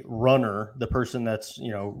 the runner, the person that's,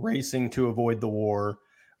 racing to avoid the war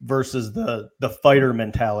versus the fighter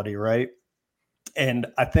mentality, right? And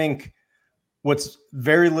I think what's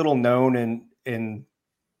very little known in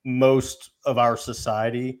most of our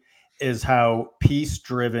society is how peace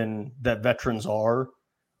driven that veterans are.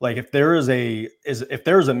 Like if there is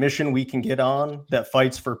a mission we can get on that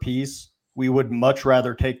fights for peace, we would much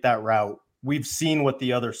rather take that route. We've seen what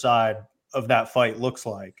the other side of that fight looks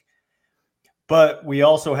like. But we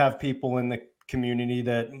also have people in the community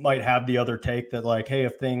that might have the other take that like, hey,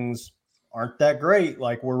 if things aren't that great,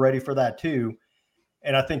 like we're ready for that too.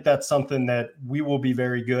 And I think that's something that we will be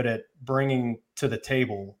very good at bringing to the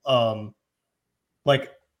table. All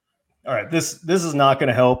right, this is not going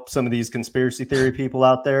to help some of these conspiracy theory people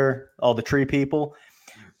out there, all the tree people.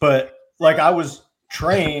 But like I was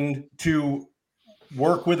trained to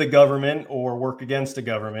work with a government or work against a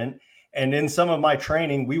government. And in some of my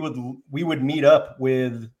training, we would meet up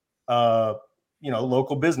with,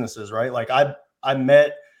 local businesses, right? Like I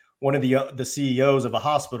met one of the CEOs of a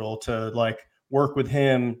hospital to like work with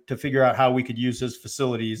him to figure out how we could use his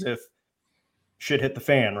facilities if shit hit the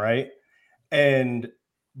fan, right?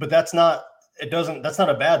 But that's not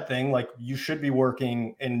a bad thing. Like you should be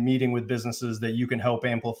working and meeting with businesses that you can help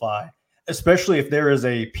amplify, especially if there is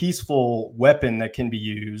a peaceful weapon that can be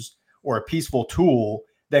used or a peaceful tool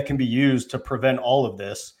that can be used to prevent all of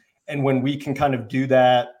this. And when we can kind of do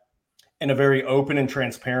that in a very open and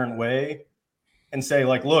transparent way and say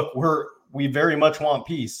like, look, we very much want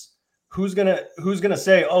peace. Who's going to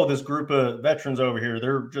say, oh, this group of veterans over here,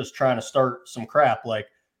 they're just trying to start some crap. Like,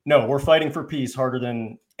 no, we're fighting for peace harder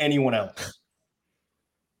than anyone else.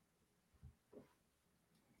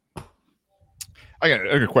 I got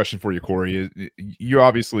a question for you, Corey. You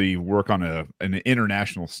obviously work on an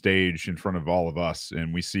international stage in front of all of us,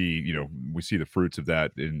 and we see the fruits of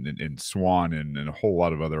that in Swan and a whole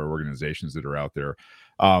lot of other organizations that are out there.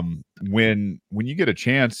 When you get a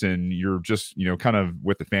chance and you're just kind of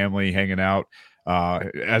with the family hanging out,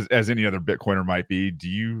 as any other Bitcoiner might be, do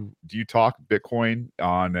you talk Bitcoin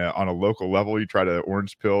on a local level? You try to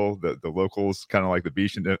orange pill the locals, kind of like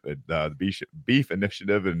the beef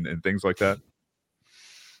initiative and things like that.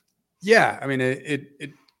 Yeah, I mean,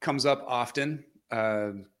 it comes up often,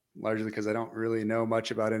 largely because I don't really know much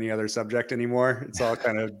about any other subject anymore. It's all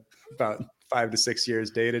kind of about 5 to 6 years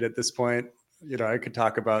dated at this point. I could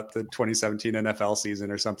talk about the 2017 NFL season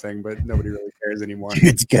or something, but nobody really cares anymore.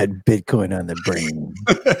 It's got Bitcoin on the brain.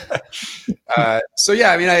 So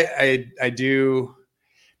yeah, I mean, I do.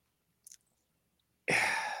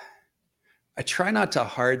 I try not to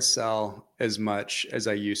hard sell as much as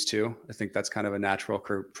I used to. I think that's kind of a natural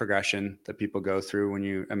progression that people go through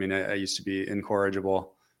I used to be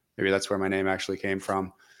incorrigible. Maybe that's where my name actually came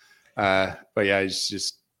from. But yeah, it's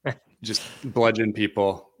just just bludgeon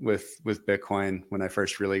people with Bitcoin when I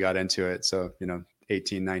first really got into it. So,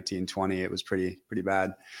 18, 19, 20, it was pretty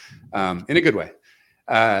bad, in a good way.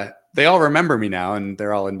 They all remember me now, and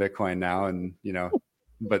they're all in Bitcoin now, and,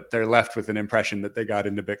 but they're left with an impression that they got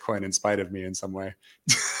into Bitcoin in spite of me in some way.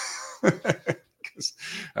 Because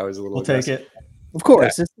I was a little. We'll aggressive. Take it. Of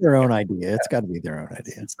course, it's their own idea. It's got to be their own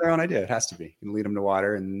idea. It's their own idea. It has to be. You can lead them to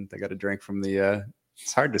water, and they got to drink from the.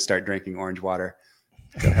 It's hard to start drinking orange water.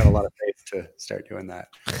 You got to have a lot of faith to start doing that.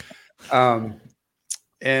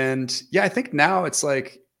 And yeah, I think now it's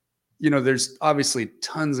like, there's obviously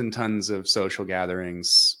tons and tons of social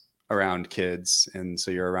gatherings around kids, and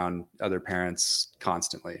so you're around other parents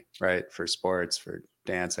constantly, right? For sports, for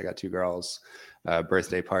dance. I got 2 girls.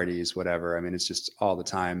 Birthday parties, whatever. I mean, it's just all the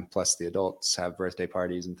time. Plus the adults have birthday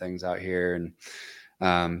parties and things out here, and,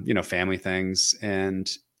 family things. And,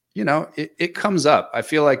 it comes up. I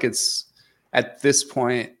feel like it's at this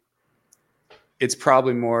point, it's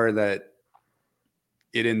probably more that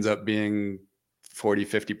it ends up being 40,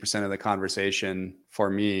 50% of the conversation for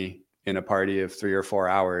me in a party of 3 or 4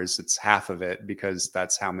 hours. It's half of it because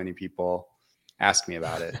that's how many people ask me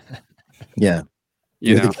about it. Yeah.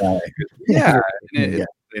 Yeah. Yeah.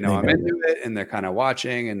 I'm into it, and they're kind of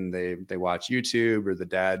watching, and they watch YouTube, or the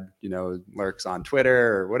dad, lurks on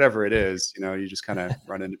Twitter or whatever it is. You just kind of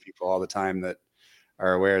run into people all the time that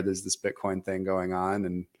are aware there's this Bitcoin thing going on,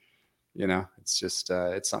 and it's just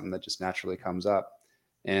it's something that just naturally comes up.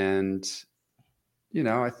 And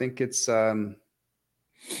I think it's I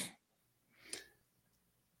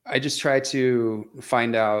just try to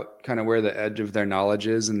find out kind of where the edge of their knowledge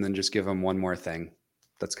is, and then just give them one more thing.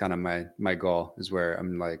 That's kind of my goal, is where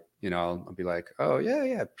I'm like, I'll be like, oh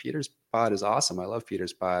yeah, Peter's pod is awesome. I love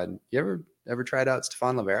Peter's pod. You ever tried out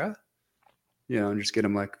Stefan Livera? And just get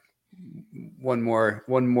them like one more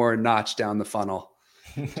notch down the funnel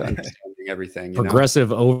to understanding everything.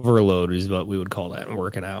 Progressive overload is what we would call that in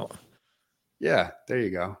working out. Yeah, there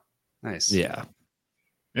you go. Nice. Yeah.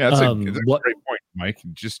 Yeah, that's a great point, Mike.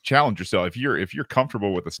 Just challenge yourself. If you're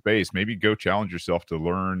comfortable with a space, maybe go challenge yourself to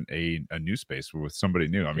learn a new space with somebody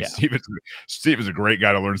new. I mean, yeah. Steve is a great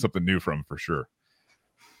guy to learn something new from, for sure.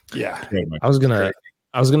 Yeah. I was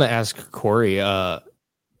gonna ask Corey.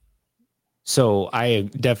 So I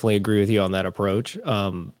definitely agree with you on that approach.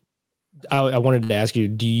 I wanted to ask you,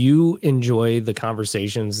 do you enjoy the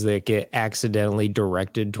conversations that get accidentally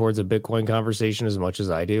directed towards a Bitcoin conversation as much as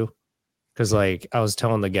I do? Because like I was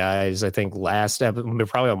telling the guys, I think last episode, we're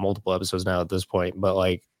probably on multiple episodes now at this point, but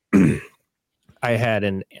like I had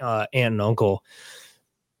an aunt and uncle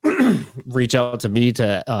reach out to me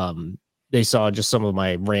to they saw just some of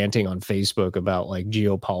my ranting on Facebook about like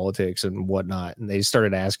geopolitics and whatnot, and they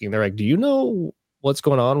started asking, they're like, do you know what's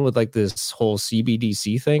going on with like this whole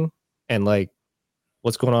CBDC thing, and like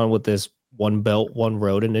what's going on with this One Belt, One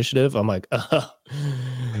Road initiative? I'm like,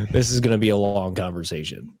 this is going to be a long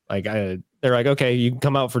conversation. Like they're like, okay, you can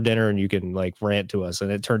come out for dinner and you can like rant to us. And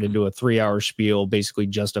it turned into a 3-hour spiel, basically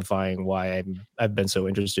justifying why I've been so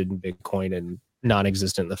interested in Bitcoin and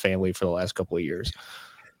non-existent in the family for the last couple of years.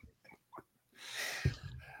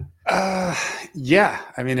 Yeah.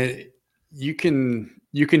 I mean, you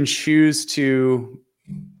can choose to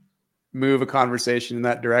move a conversation in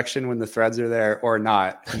that direction when the threads are there or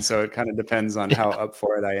not. And so it kind of depends on how up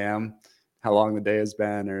for it I am, how long the day has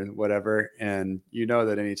been or whatever. And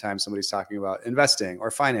that anytime somebody's talking about investing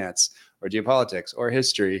or finance or geopolitics or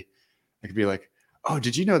history, I could be like, oh,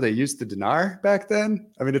 did you know they used the dinar back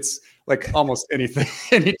then? I mean, it's like almost anything,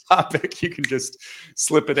 any topic, you can just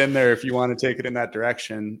slip it in there if you want to take it in that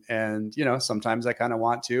direction. And, sometimes I kind of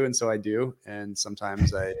want to, and so I do. And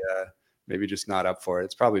sometimes I, maybe just not up for it.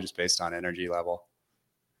 It's probably just based on energy level.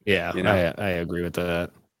 Yeah, I agree with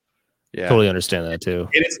that. Yeah, totally understand that too.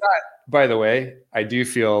 And it's not, by the way, I do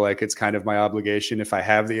feel like it's kind of my obligation if I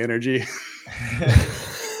have the energy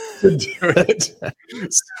to do it.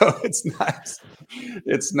 So it's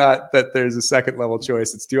not that there's a second level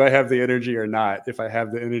choice. It's, do I have the energy or not? If I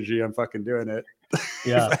have the energy, I'm fucking doing it.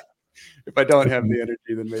 Yeah. If I don't have the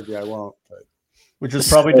energy, then maybe I won't. But which is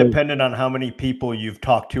probably dependent on how many people you've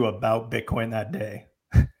talked to about Bitcoin that day.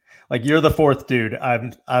 Like you're the fourth dude.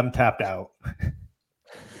 I'm tapped out.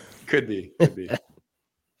 Could be.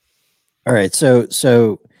 All right.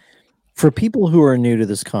 So for people who are new to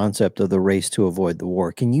this concept of the race to avoid the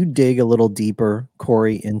war, can you dig a little deeper,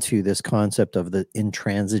 Corey, into this concept of the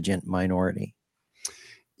intransigent minority?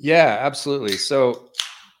 Yeah, absolutely. So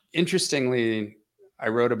interestingly, I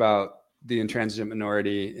wrote about the intransigent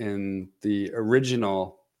minority in the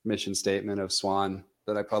original mission statement of Swan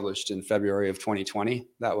that I published in February of 2020.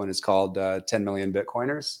 That one is called 10 Million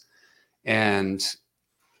Bitcoiners. And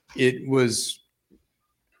it was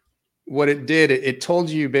what it did. It told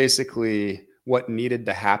you basically what needed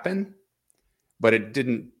to happen, but it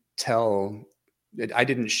didn't I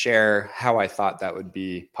didn't share how I thought that would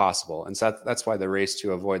be possible. And so that's why the race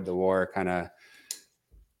to avoid the war kind of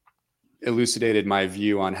elucidated my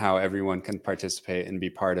view on how everyone can participate and be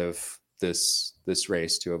part of this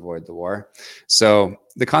race to avoid the war. So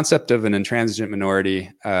the concept of an intransigent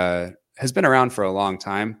minority has been around for a long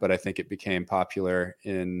time, but I think it became popular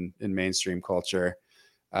in mainstream culture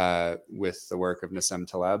with the work of Nassim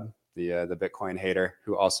Taleb, the Bitcoin hater,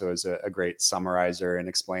 who also is a great summarizer and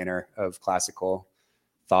explainer of classical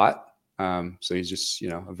thought. So he's just,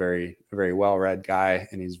 a very well-read guy,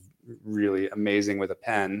 and he's really amazing with a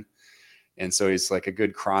pen. And so he's like a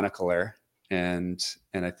good chronicler. And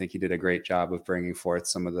I think he did a great job of bringing forth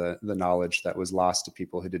some of the knowledge that was lost to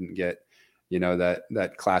people who didn't get,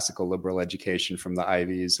 that classical liberal education from the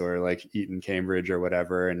Ivies or like Eton, Cambridge or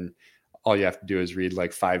whatever. And all you have to do is read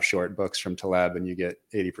like 5 short books from Taleb and you get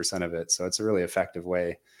 80% of it. So it's a really effective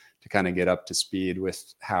way to kind of get up to speed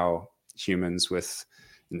with how humans with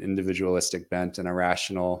an individualistic bent and a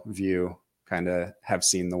rational view kind of have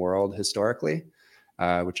seen the world historically,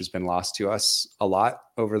 which has been lost to us a lot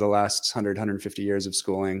over the last 150 years of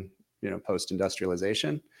schooling,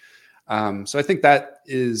 post-industrialization. So I think that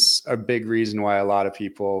is a big reason why a lot of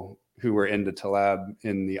people who were into Taleb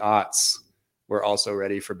in the aughts were also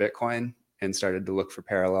ready for Bitcoin and started to look for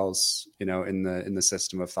parallels, in the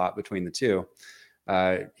system of thought between the two.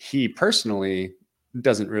 He personally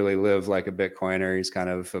doesn't really live like a Bitcoiner. He's kind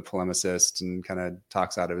of a polemicist and kind of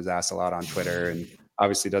talks out of his ass a lot on Twitter, and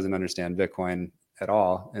obviously doesn't understand Bitcoin at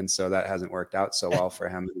all. And so that hasn't worked out so well for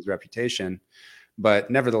him and his reputation. But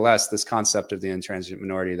nevertheless, this concept of the intransigent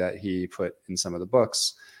minority that he put in some of the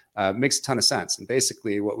books makes a ton of sense. And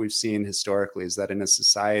basically what we've seen historically is that in a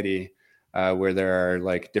society where there are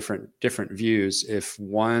like different views, if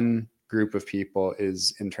one group of people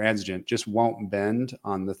is intransigent, just won't bend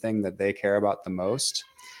on the thing that they care about the most,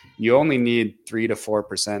 you only need 3 to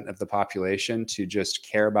 4% of the population to just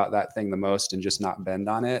care about that thing the most and just not bend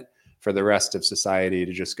on it, for the rest of society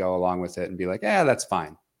to just go along with it and be like, that's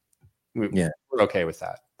fine. We're okay with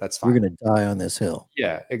that. That's fine. We're going to die on this hill.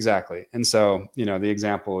 Yeah, exactly. And so, the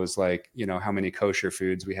example is like, how many kosher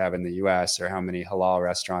foods we have in the US or how many halal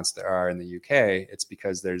restaurants there are in the UK. It's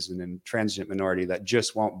because there's an intransigent minority that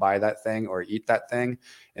just won't buy that thing or eat that thing.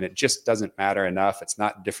 And it just doesn't matter enough. It's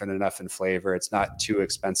not different enough in flavor. It's not too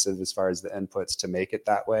expensive as far as the inputs to make it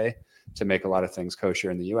that way, to make a lot of things kosher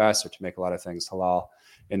in the US or to make a lot of things halal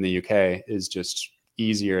in the UK is just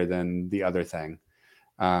easier than the other thing.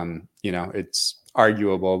 It's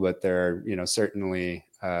arguable, but there are, certainly,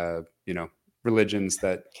 religions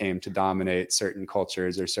that came to dominate certain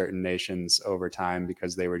cultures or certain nations over time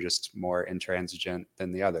because they were just more intransigent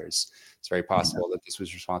than the others. It's very possible that this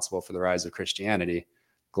was responsible for the rise of Christianity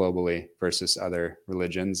globally versus other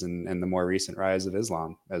religions and the more recent rise of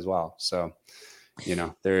Islam as well. So,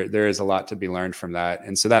 there is a lot to be learned from that.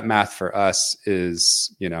 And so that math for us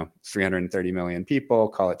is, 330 million people,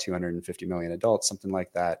 call it 250 million adults, something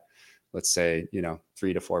like that. Let's say,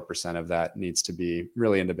 3 to 4% of that needs to be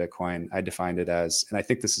really into Bitcoin. I defined it as, and I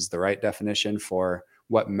think this is the right definition for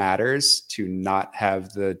what matters to not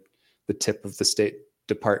have the tip of the State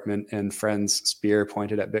Department and friends spear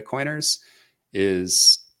pointed at Bitcoiners,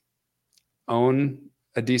 is own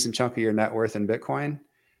a decent chunk of your net worth in Bitcoin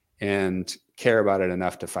and care about it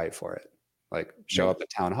enough to fight for it. Like show up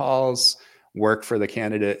at town halls, work for the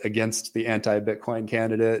candidate against the anti-Bitcoin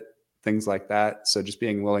candidate, things like that. So just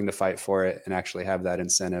being willing to fight for it and actually have that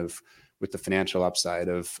incentive with the financial upside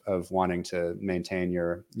of wanting to maintain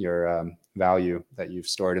your value that you've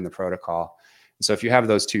stored in the protocol. And so if you have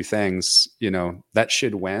those two things, that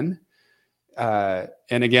should win. And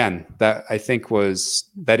again, that I think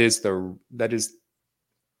that's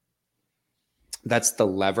the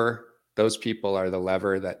lever. Those people are the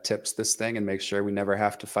lever that tips this thing and makes sure we never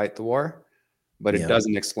have to fight the war. But it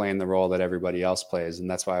doesn't explain the role that everybody else plays. And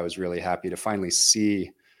that's why I was really happy to finally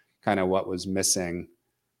see kind of what was missing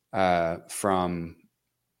from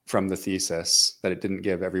the thesis, that it didn't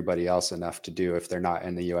give everybody else enough to do if they're not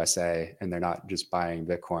in the USA and they're not just buying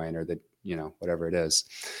Bitcoin or whatever it is.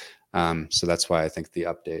 So that's why I think the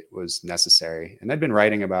update was necessary. And I'd been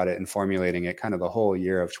writing about it and formulating it kind of the whole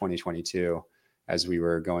year of 2022 as we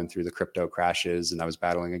were going through the crypto crashes, and I was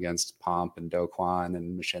battling against Pomp and Do Kwon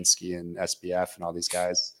and Mashinsky and SBF and all these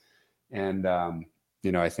guys. And,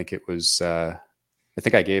 I think it was, I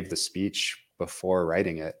think I gave the speech before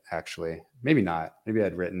writing it, actually. Maybe not. Maybe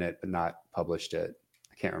I'd written it, but not published it.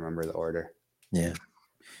 I can't remember the order. Yeah.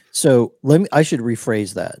 So I should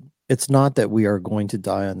rephrase that. It's not that we are going to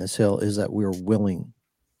die on this hill, is that we're willing,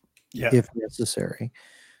 if necessary,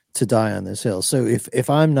 to die on this hill. So if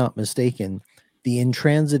I'm not mistaken, the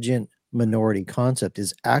intransigent minority concept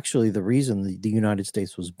is actually the reason the United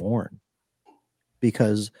States was born.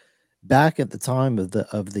 Because back at the time of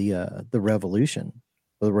the revolution,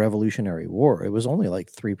 the Revolutionary War, it was only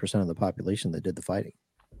like 3% of the population that did the fighting.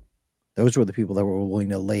 Those were the people that were willing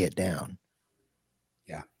to lay it down.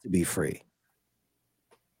 Yeah. To be free.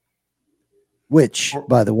 Which,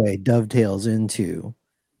 by the way, dovetails into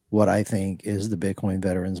what I think is the Bitcoin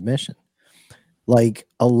veterans mission. Like,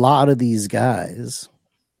 a lot of these guys,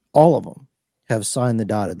 all of them, have signed the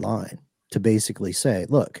dotted line to basically say,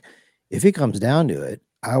 look, if it comes down to it,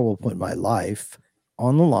 I will put my life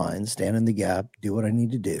on the line, stand in the gap, do what I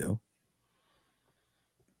need to do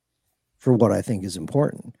for what I think is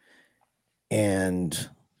important. And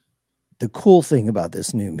the cool thing about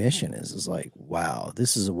this new mission is like, wow,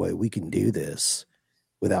 this is a way we can do this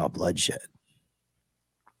without bloodshed.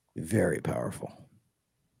 Very powerful.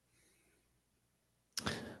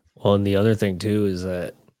 Well, and the other thing too is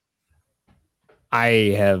that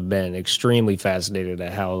I have been extremely fascinated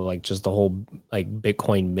at how like just the whole like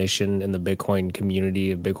Bitcoin mission and the Bitcoin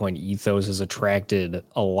community and Bitcoin ethos has attracted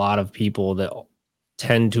a lot of people that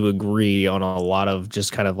tend to agree on a lot of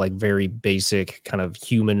just kind of like very basic kind of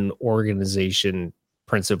human organization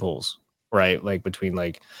principles, right? Like between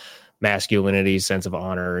like masculinity, sense of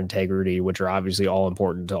honor, integrity, which are obviously all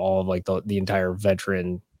important to all of like the entire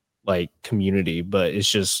veteran like community, but it's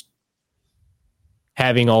just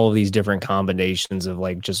having all of these different combinations of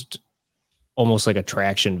like just almost like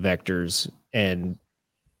attraction vectors and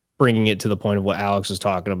bringing it to the point of what Alex was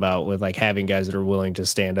talking about with like having guys that are willing to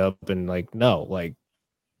stand up and like, no, like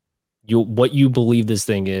what you believe this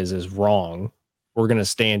thing is wrong. We're going to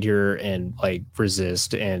stand here and like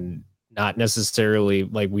resist, and not necessarily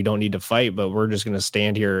like we don't need to fight, but we're just going to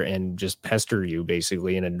stand here and just pester you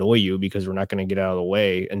basically and annoy you because we're not going to get out of the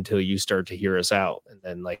way until you start to hear us out. And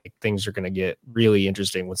then like things are going to get really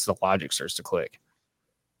interesting once the logic starts to click.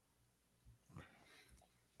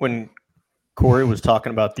 When Corey was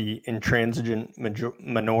talking about the intransigent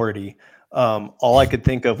minority, all I could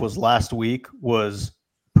think of was last week was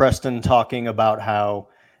Preston talking about how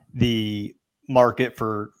the market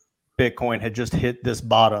for Bitcoin had just hit this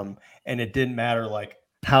bottom, and it didn't matter like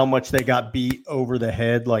how much they got beat over the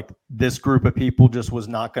head. Like this group of people just was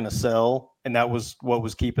not going to sell, and that was what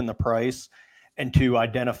was keeping the price. And to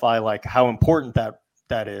identify like how important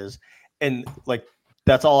that is, and like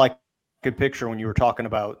that's all I could picture when you were talking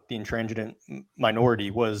about the intransigent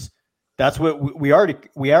minority was that's what we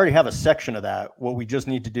already have a section of that. What we just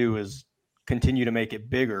need to do is continue to make it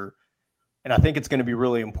bigger. And I think it's going to be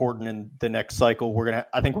really important in the next cycle.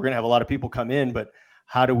 I think we're going to have a lot of people come in, but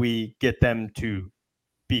how do we get them to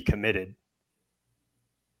be committed?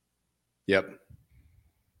 Yep.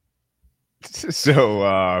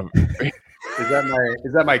 So is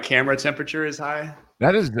that my camera temperature is high?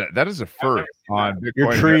 That is a first on Bitcoin.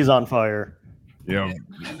 Your tree's on fire. Yeah.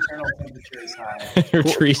 Internal temperature is high. Your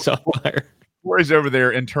tree's on fire. Corey's over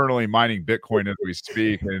there internally mining Bitcoin as we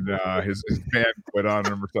speak, and his fan quit on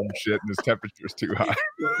him or some shit, and his temperature is too high.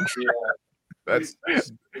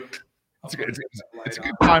 It's a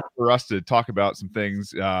good time for us to talk about some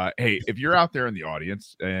things. Hey, if you're out there in the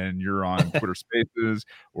audience and you're on Twitter Spaces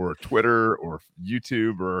or Twitter or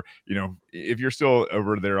YouTube, or if you're still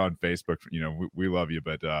over there on Facebook, we love you.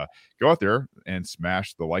 But go out there and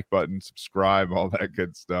smash the like button, subscribe, all that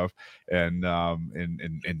good stuff, and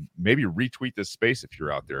maybe retweet this space if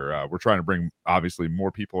you're out there. We're trying to bring obviously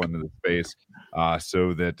more people into the space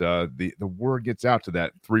so that the word gets out to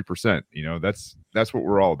that 3%. That's what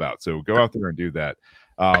we're all about. So go out there and do that.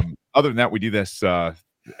 Other than that, we do this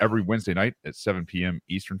every Wednesday night at 7 p.m.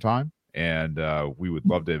 Eastern time, and we would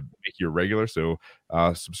love to make you a regular. So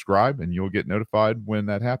subscribe, and you'll get notified when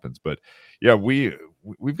that happens. But yeah, we've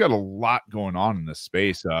got a lot going on in this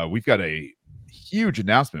space. We've got a huge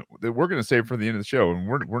announcement that we're going to save for the end of the show, and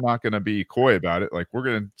we're not going to be coy about it. Like, we're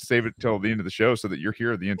going to save it till the end of the show so that you're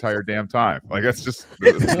here the entire damn time. Like, that's just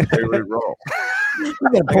the way we roll.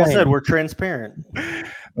 Like I said, we're transparent.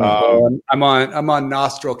 I'm on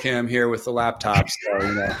nostril cam here with the laptop, so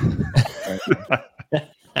I'm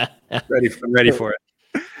ready for it.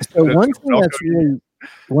 So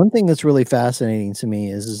one thing that's really fascinating to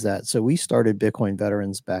me is that so we started Bitcoin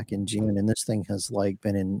Veterans back in June, and this thing has like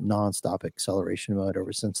been in nonstop acceleration mode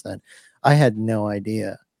ever since then. I had no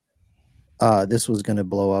idea this was going to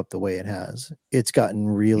blow up the way it has. It's gotten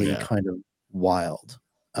really kind of wild.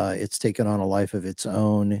 It's taken on a life of its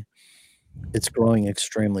own. It's growing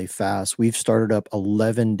extremely fast. We've started up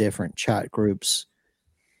 11 different chat groups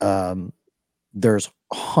There's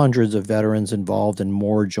hundreds of veterans involved and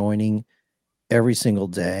more joining every single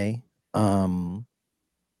day.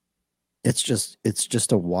 It's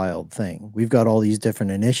just a wild thing. We've got all these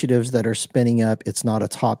different initiatives that are spinning up. It's not a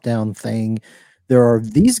top-down thing. There are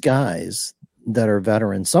these guys that are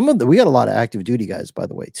veterans. We got a lot of active duty guys, by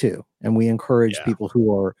the way, too. And we encourage people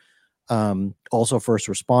who are also first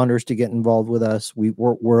responders to get involved with us.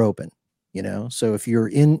 We're open, you know. So if you're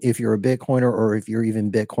a Bitcoiner, or if you're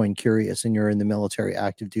even Bitcoin curious and you're in the military,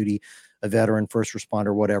 active duty, a veteran, first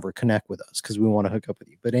responder, whatever, connect with us, because we want to hook up with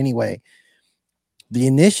you. But anyway, the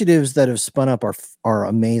initiatives that have spun up are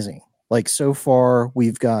amazing. Like, so far,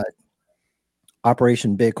 we've got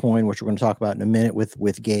Operation Bitcoin, which we're going to talk about in a minute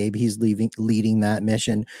with Gabe. He's leading that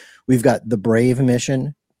mission. We've got the Brave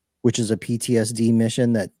mission, which is a PTSD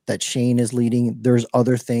mission that Shane is leading. There's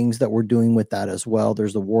other things that we're doing with that as well.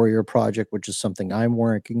 There's the Warrior Project, which is something I'm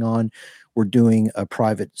working on. We're doing a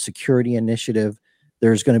private security initiative.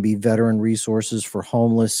 There's going to be veteran resources for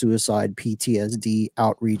homeless, suicide, PTSD,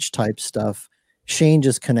 outreach type stuff. Shane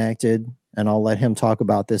just connected, and I'll let him talk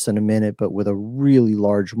about this in a minute, but with a really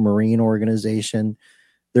large Marine organization.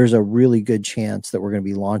 There's a really good chance that we're going to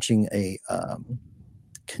be launching a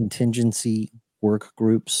contingency work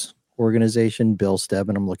groups organization. Bill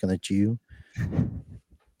Stebbin, I'm looking at you.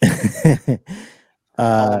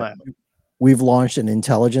 We've launched an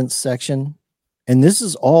intelligence section, and this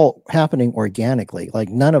is all happening organically. Like,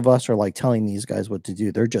 none of us are like telling these guys what to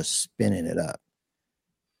do. They're just spinning it up,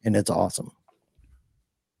 and it's awesome.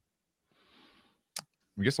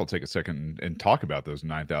 I guess I'll take a second and talk about those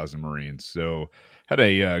 9,000 Marines. So, had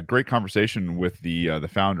a great conversation with the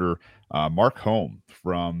founder, Mark Holm,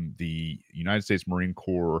 from the United States Marine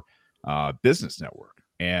Corps Business Network,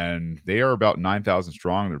 and they are about 9,000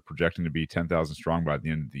 strong. They're projecting to be 10,000 strong by the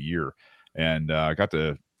end of the year. And I got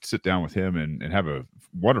to sit down with him and have a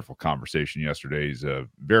wonderful conversation yesterday. He's a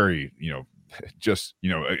very, just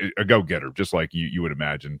a go-getter, just like you would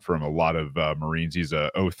imagine from a lot of Marines. He's a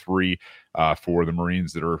 03 for the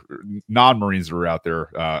Marines that are non-Marines that are out there,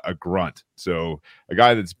 a grunt. So a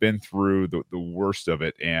guy that's been through the worst of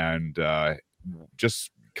it, and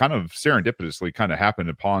just kind of serendipitously kind of happened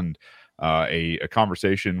upon a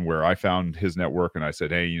conversation where I found his network, and I said,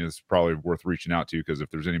 hey, it's probably worth reaching out to, because if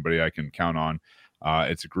there's anybody I can count on,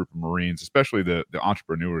 it's a group of Marines, especially the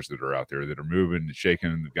entrepreneurs that are out there that are moving and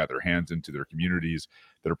shaking, and they've got their hands into their communities,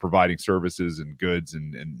 that are providing services and goods,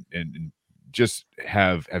 and just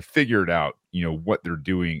have figured out, what they're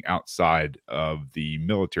doing outside of the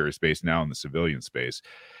military space, now in the civilian space.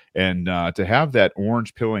 And to have that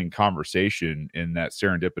orange pilling conversation in that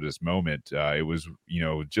serendipitous moment, it was,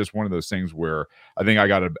 just one of those things where I think I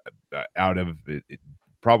got out of it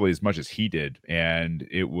probably as much as he did. And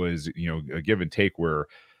it was, a give and take, where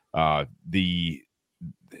the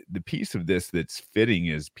piece of this that's fitting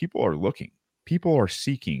is people are looking, people are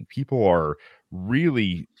seeking, people are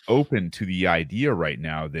really open to the idea right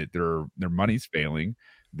now that their money's failing.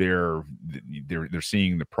 They're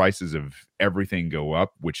seeing the prices of everything go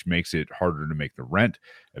up, which makes it harder to make the rent.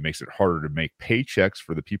 It makes it harder to make paychecks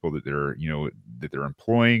for the people that they're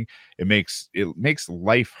employing. It makes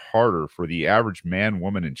life harder for the average man,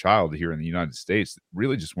 woman, and child here in the United States that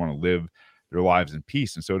really just want to live their lives in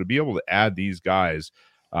peace. And so to be able to add these guys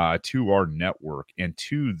to our network and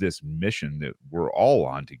to this mission that we're all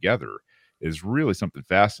on together is really something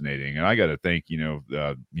fascinating. And I got to thank,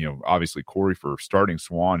 obviously Corey for starting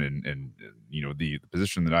Swan and the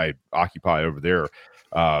position that I occupy over there.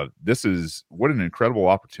 This is what an incredible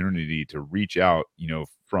opportunity to reach out,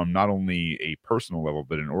 from not only a personal level,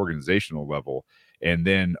 but an organizational level. And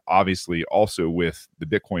then obviously also with the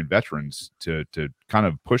Bitcoin veterans to kind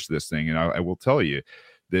of push this thing. And I will tell you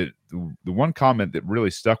that the one comment that really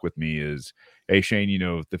stuck with me is, hey, Shane,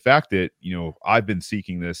 the fact that, I've been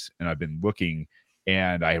seeking this and I've been looking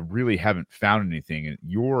and I really haven't found anything. And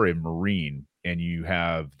you're a Marine and you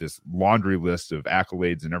have this laundry list of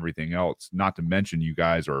accolades and everything else, not to mention you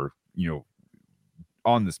guys are,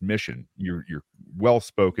 on this mission. You're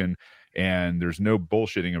well-spoken and there's no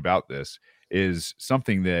bullshitting about this, is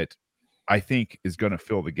something that I think is going to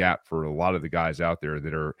fill the gap for a lot of the guys out there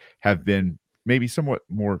that have been maybe somewhat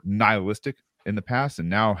more nihilistic in the past and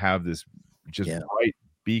now have this just bright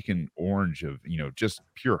beacon orange of, just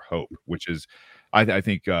pure hope, which is, I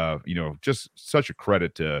think, just such a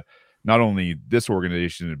credit to not only this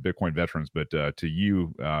organization and Bitcoin veterans, but to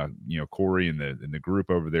you, Corey and the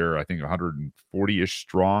group over there. I think 140-ish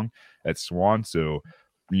strong at Swan. So,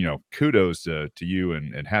 kudos to you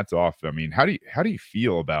and hats off. I mean, how do you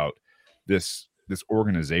feel about this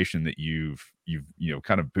organization that you've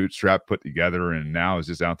kind of bootstrapped, put together, and now is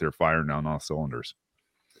just out there firing on all cylinders?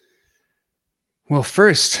 Well,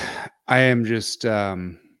 first, I am just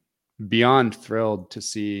beyond thrilled to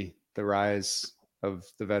see the rise of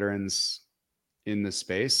the veterans in the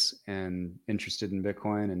space and interested in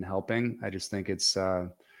Bitcoin and helping. I just think it's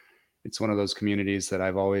one of those communities that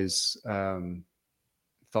I've always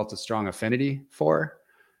felt a strong affinity for,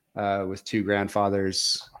 with two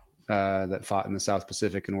grandfathers that fought in the South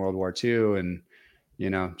Pacific in World War II, and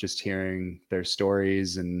just hearing their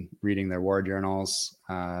stories and reading their war journals.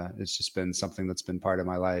 It's just been something that's been part of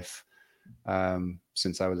my life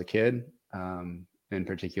since I was a kid. In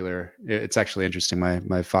particular, it's actually interesting.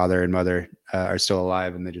 My father and mother are still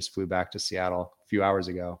alive, and they just flew back to Seattle a few hours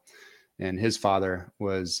ago. And his father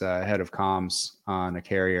was head of comms on a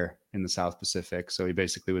carrier in the South Pacific. So he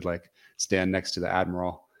basically would like stand next to the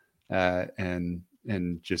admiral and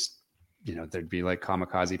just, there'd be like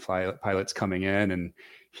kamikaze pilots coming in, and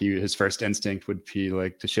his first instinct would be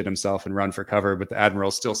like to shit himself and run for cover. But the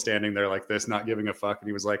admiral's still standing there like this, not giving a fuck. And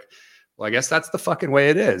he was like, well, I guess that's the fucking way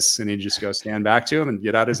it is. And he'd just go stand back to him and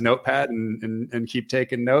get out his notepad and keep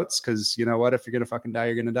taking notes. Cause you know what, if you're going to fucking die,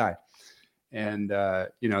 you're going to die. And,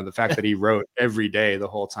 the fact that he wrote every day the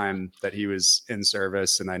whole time that he was in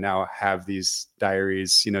service. And I now have these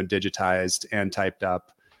diaries, digitized and typed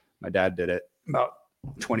up. My dad did it about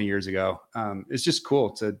 20 years ago. It's just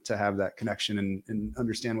cool to have that connection and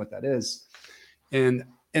understand what that is. And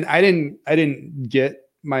I didn't get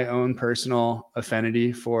my own personal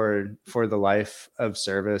affinity for the life of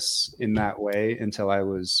service in that way until I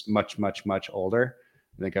was much, much, much older.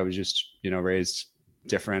 I think I was just, raised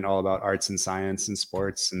different, all about arts and science and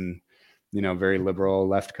sports, and very liberal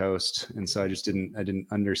left coast. And so I didn't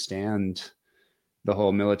understand the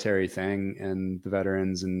whole military thing and the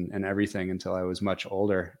veterans and everything until I was much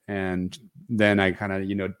older. And then I kind of,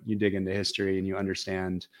 you dig into history and you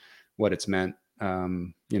understand what it's meant,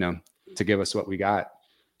 to give us what we got,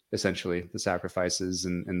 essentially the sacrifices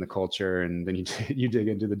and the culture. And then you dig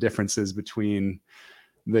into the differences between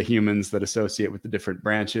the humans that associate with the different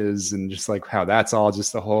branches, and just like how that's all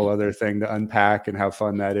just a whole other thing to unpack, and how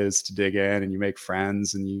fun that is to dig in, and you make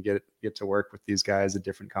friends and you get to work with these guys at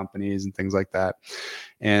different companies and things like that.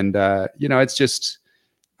 And, it's just,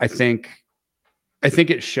 I think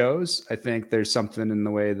it shows. I think there's something in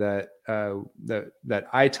the way that, that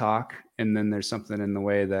I talk, and then there's something in the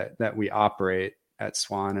way that we operate at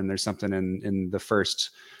Swan. And there's something in the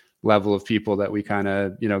first level of people that we kind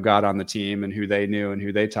of, got on the team, and who they knew and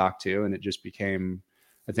who they talked to. And it just became,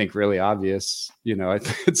 I think, really obvious.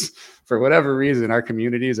 It's, for whatever reason, our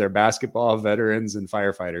communities are basketball, veterans, and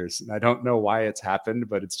firefighters. And I don't know why it's happened,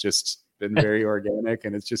 but it's just been very organic,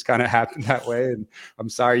 and it's just kind of happened that way. And I'm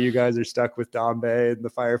sorry you guys are stuck with Dom Bay and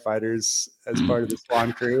the firefighters as part of the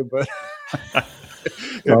Swan crew, but oh,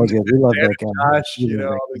 yeah, we love that guy. Josh,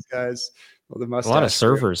 all these guys. Well, the mustache, a lot of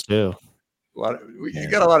surfers too. You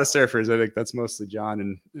got a lot of surfers. I think that's mostly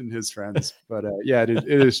John and his friends. But yeah, it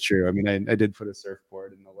is true. I mean, I did put a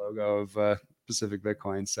surfboard in the logo of Pacific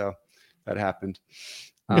Bitcoin, so that happened.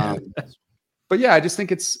 But yeah, I just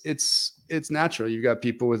think it's natural. You've got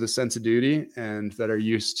people with a sense of duty and that are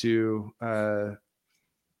used to,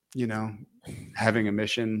 having a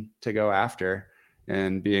mission to go after,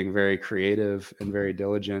 and being very creative and very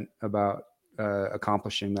diligent about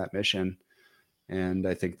accomplishing that mission. And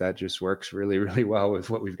I think that just works really, really well with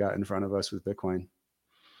what we've got in front of us with Bitcoin.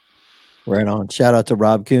 Right on. Shout out to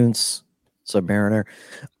Rob Kuntz, Submariner.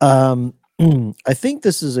 I think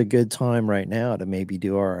this is a good time right now to maybe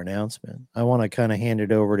do our announcement. I want to kind of hand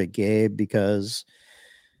it over to Gabe, because,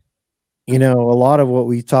 a lot of what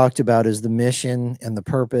we talked about is the mission and the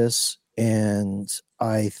purpose. And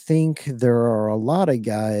I think there are a lot of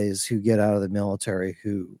guys who get out of the military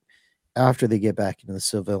who, after they get back into the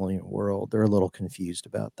civilian world, they're a little confused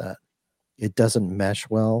about that. It doesn't mesh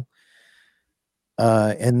well.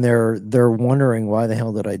 And they're wondering, why the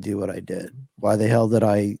hell did I do what I did? Why the hell did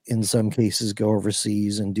I, in some cases, go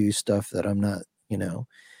overseas and do stuff that I'm not,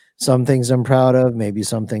 some things I'm proud of, maybe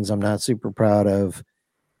some things I'm not super proud of.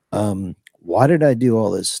 Why did I do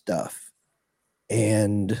all this stuff?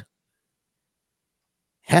 And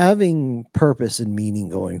having purpose and meaning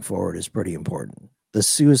going forward is pretty important. The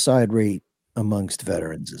suicide rate amongst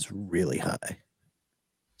veterans is really high.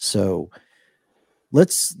 So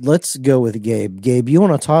let's go with Gabe. Gabe, you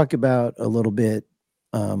want to talk about a little bit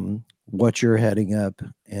what you're heading up,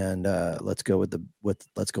 and let's go with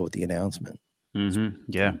the announcement.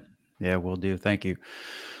 Mm-hmm. Yeah, we'll do. Thank you.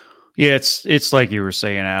 Yeah, it's like you were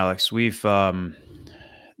saying, Alex. We've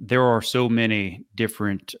there are so many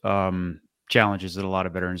different challenges that a lot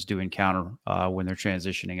of veterans do encounter when they're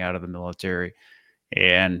transitioning out of the military.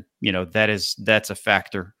 And, that's a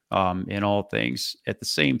factor in all things. At the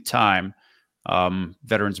same time,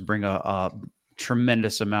 Veterans bring a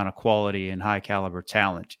tremendous amount of quality and high caliber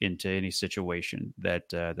talent into any situation that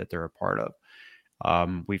they're a part of.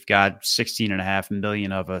 We've got 16.5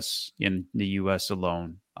 million of us in the U.S.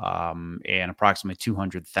 alone, and approximately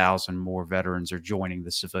 200,000 more veterans are joining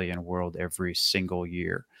the civilian world every single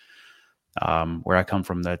year. Where I come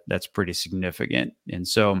from, that's pretty significant, and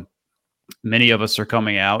so many of us are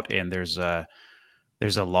coming out, and there's a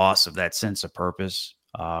loss of that sense of purpose.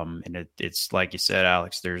 And it's like you said,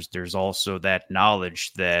 Alex, there's also that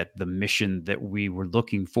knowledge that the mission that we were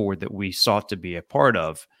looking for, that we sought to be a part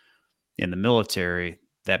of in the military,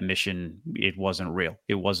 that mission, it wasn't real.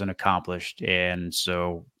 It wasn't accomplished. And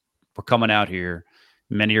so we're coming out here.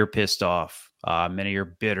 Many are pissed off. Many are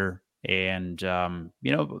bitter. And,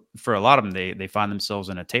 for a lot of them, they find themselves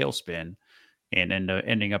in a tailspin and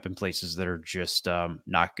ending up in places that are just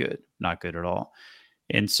not good at all.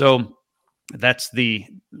 And so that's the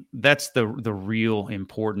real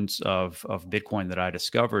importance of Bitcoin that I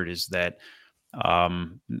discovered, is that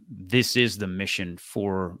this is the mission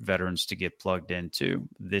for veterans to get plugged into.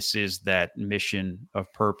 This is that mission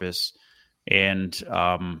of purpose and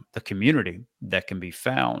the community that can be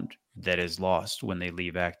found that is lost when they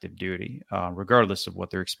leave active duty, regardless of what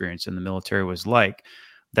their experience in the military was like.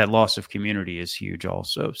 That loss of community is huge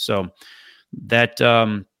also. So that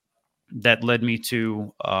led me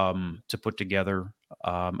to put together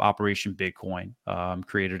Operation Bitcoin,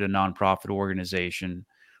 created a nonprofit organization.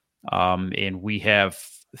 And we have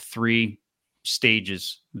 3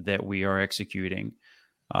 stages that we are executing.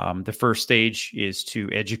 The first stage is to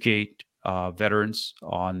educate veterans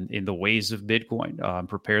in the ways of Bitcoin,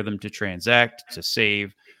 prepare them to transact, to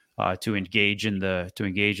save, to engage in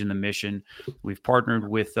the mission. We've partnered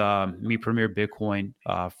with Me Premier Bitcoin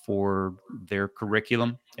for their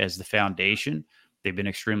curriculum as the foundation. They've been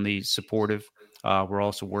extremely supportive. We're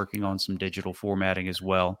also working on some digital formatting as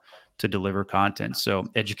well to deliver content. So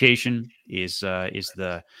education is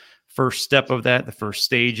the first step of that, the first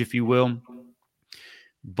stage, if you will.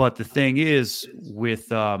 But the thing is,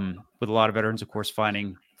 with a lot of veterans, of course,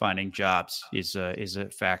 finding jobs is a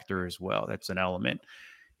factor as well. That's an element.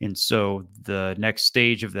 And so the next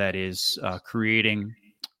stage of that is creating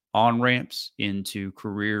on-ramps into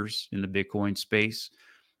careers in the Bitcoin space.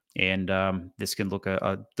 And this can look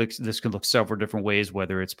several different ways,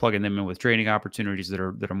 whether it's plugging them in with training opportunities that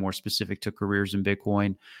are more specific to careers in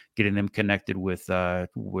Bitcoin, getting them connected with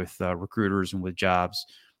recruiters and with jobs,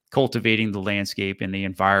 cultivating the landscape and the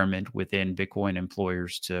environment within Bitcoin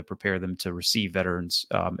employers to prepare them to receive veterans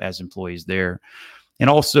as employees there, and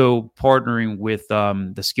also partnering with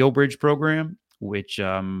the Skill Bridge program, which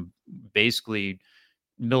basically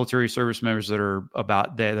military service members that are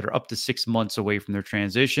up to 6 months away from their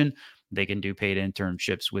transition, they can do paid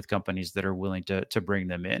internships with companies that are willing to bring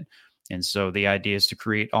them in. And so the idea is to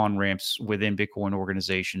create on-ramps within Bitcoin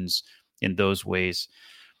organizations in those ways.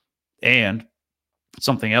 And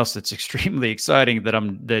something else that's extremely exciting that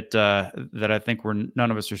I think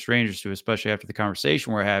none of us are strangers to, especially after the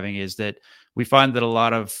conversation we're having, is that we find that a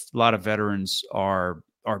lot of veterans are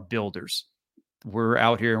builders. We're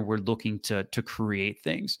out here and we're looking to create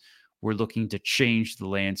things. We're looking to change the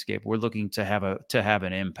landscape. We're looking to have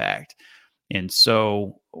an impact. And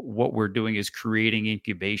so what we're doing is creating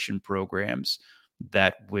incubation programs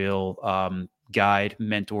that will guide,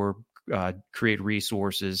 mentor, create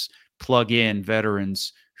resources, plug in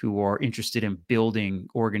veterans who are interested in building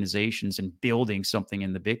organizations and building something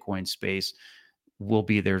in the Bitcoin space. We'll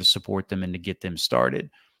be there to support them and to get them started.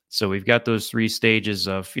 So we've got those 3 stages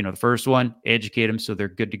of, the first one, educate them so they're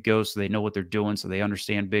good to go, so they know what they're doing, so they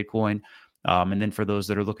understand Bitcoin. And then for those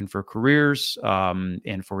that are looking for careers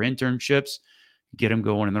and for internships, get them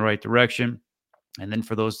going in the right direction. And then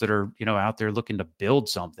for those that are, out there looking to build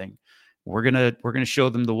something, we're gonna show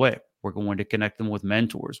them the way. We're going to connect them with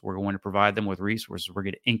mentors. We're going to provide them with resources. We're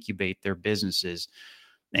going to incubate their businesses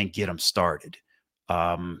and get them started.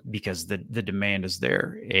 Because the demand is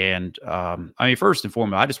there. And first and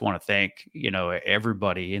foremost, I just want to thank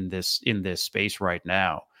everybody in this space right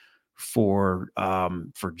now for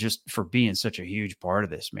being such a huge part of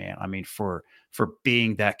this, man. I mean, for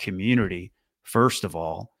being that community first of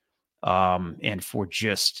all, and for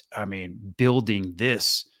just building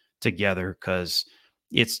this together, because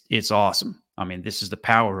it's awesome. I mean, this is the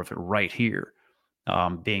power of it right here.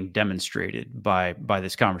 Being demonstrated by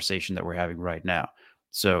this conversation that we're having right now.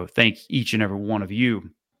 So thank each and every one of you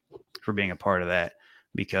for being a part of that,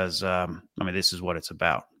 because this is what it's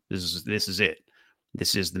about. This is it.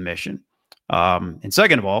 This is the mission. And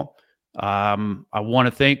second of all, I want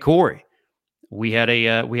to thank Corey. We had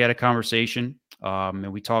a conversation,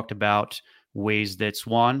 and we talked about ways that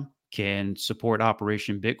Swan can support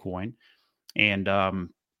Operation Bitcoin. And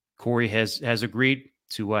Corey has agreed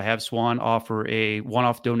to have Swan offer a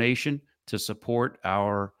one-off donation to support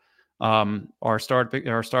our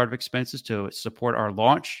startup expenses, to support our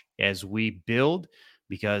launch as we build,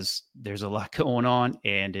 because there's a lot going on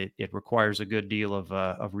and it requires a good deal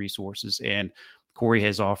of resources. And Corey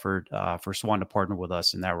has offered for Swan to partner with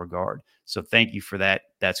us in that regard. So thank you for that.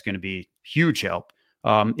 That's going to be huge help.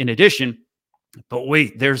 In addition, but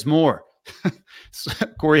wait, there's more.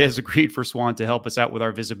 Corey has agreed for Swan to help us out with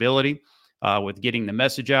our visibility, with getting the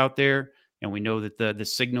message out there. And we know that the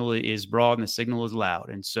signal is broad and the signal is loud.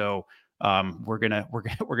 And so we're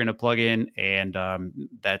gonna plug in, and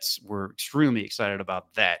we're extremely excited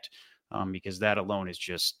about that, because that alone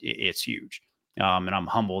is it's huge. And I'm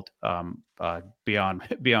humbled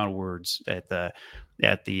beyond words at the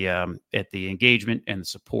engagement and the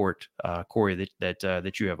support, Corey,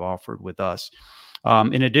 that you have offered with us.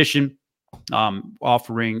 In addition,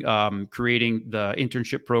 offering, creating the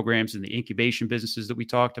internship programs and the incubation businesses that we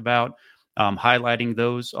talked about, highlighting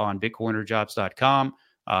those on bitcoinerjobs.com,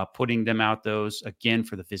 putting them out those again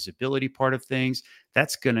for the visibility part of things.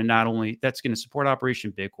 That's going to support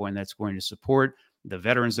Operation Bitcoin. That's going to support the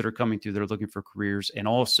veterans that are coming through that are looking for careers. And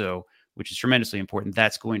also, which is tremendously important,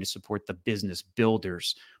 that's going to support the business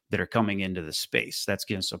builders that are coming into the space. That's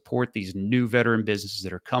going to support these new veteran businesses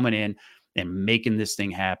that are coming in and making this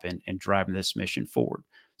thing happen and driving this mission forward.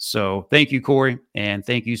 So thank you, Corey, and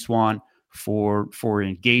thank you, Swan, for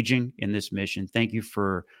engaging in this mission. Thank you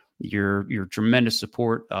for your tremendous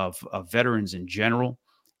support of veterans in general,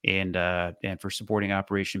 and for supporting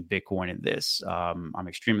Operation Bitcoin in this. I'm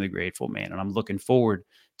extremely grateful, man, and I'm looking forward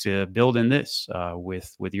to building this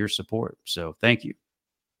with your support. So thank you.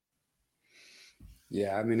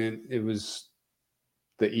 Yeah, I mean, it was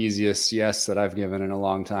the easiest yes that I've given in a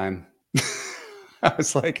long time. I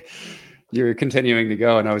was like, you're continuing to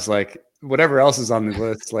go, and I was like, whatever else is on the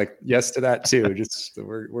list, like yes to that too. Just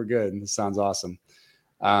we're good. This sounds awesome.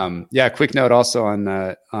 Yeah. Quick note also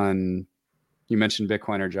on you mentioned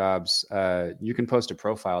Bitcoiner Jobs. You can post a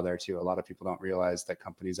profile there too. A lot of people don't realize that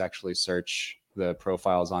companies actually search the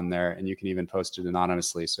profiles on there, and you can even post it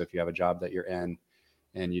anonymously. So if you have a job that you're in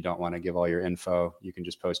and you don't want to give all your info, you can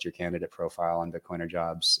just post your candidate profile on Bitcoiner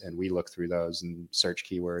Jobs, and we look through those and search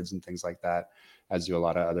keywords and things like that, as do a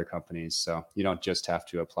lot of other companies. So you don't just have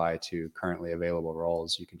to apply to currently available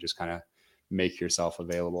roles. You can just kind of make yourself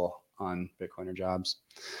available on Bitcoiner Jobs.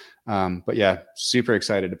 But yeah, super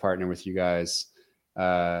excited to partner with you guys.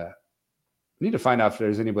 Need to find out if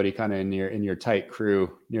there's anybody kind of in your tight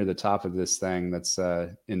crew near the top of this thing that's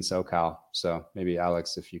in SoCal. So maybe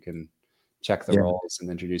Alex, if you can check the roles and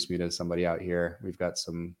introduce me to somebody out here. We've got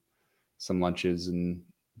some lunches and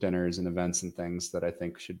dinners and events and things that I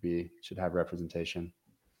think should have representation.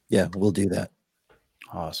 Yeah, we'll do that.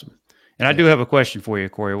 Awesome. And I do have a question for you,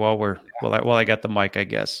 Corey, while I got the mic, I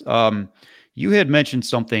guess. You had mentioned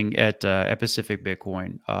something at Pacific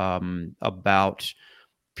Bitcoin about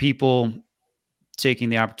people taking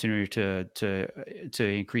the opportunity to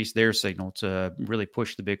increase their signal, to really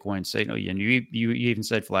push the Bitcoin signal. And you even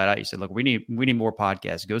said flat out, you said, look, we need more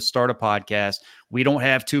podcasts. Go start a podcast. We don't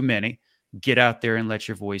have too many. Get out there and let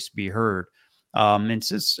your voice be heard. And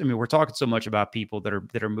since, we're talking so much about people that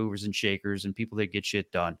are movers and shakers and people that get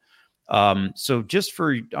shit done. So just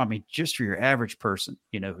for your average person,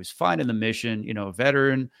 who's finding the mission, a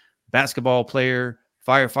veteran, basketball player,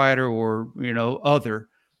 firefighter, or, other,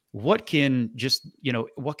 what can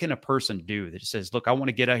a person do that says, look, I want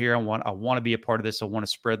to get out here. I want to be a part of this. I want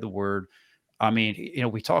to spread the word.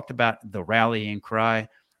 We talked about the rallying cry.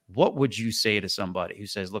 What would you say to somebody who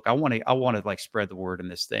says, look, I want to like spread the word in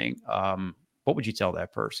this thing? What would you tell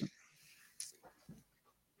that person?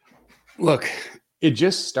 Look, it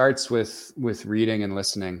just starts with reading and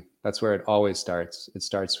listening. That's where it always starts. It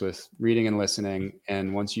starts with reading and listening.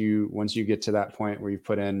 And once you get to that point where you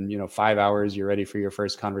put in, 5 hours, you're ready for your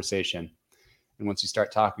first conversation. And once you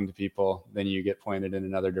start talking to people, then you get pointed in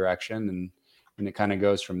another direction, and it kind of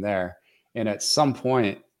goes from there. And at some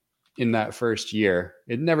point in that first year,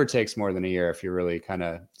 it never takes more than a year if you're really kind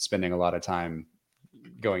of spending a lot of time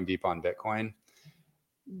going deep on Bitcoin,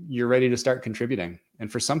 you're ready to start contributing.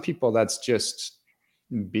 And for some people, that's just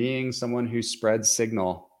being someone who spreads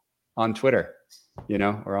signal on Twitter,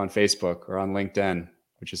 or on Facebook or on LinkedIn,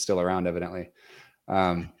 which is still around evidently.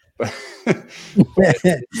 But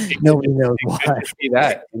nobody knows why. See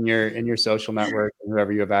that in your social network, and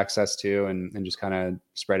whoever you have access to, and just kind of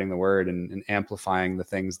spreading the word and amplifying the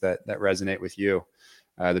things that resonate with you,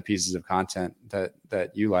 the pieces of content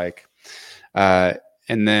that you like.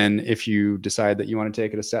 And then if you decide that you want to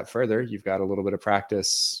take it a step further, you've got a little bit of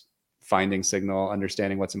practice finding signal,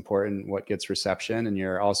 understanding what's important, what gets reception, and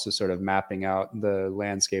you're also sort of mapping out the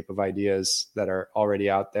landscape of ideas that are already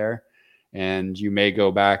out there. And you may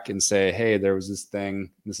go back and say, hey, there was this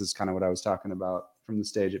thing. This is kind of what I was talking about from the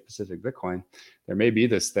stage at Pacific Bitcoin. There may be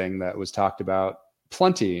this thing that was talked about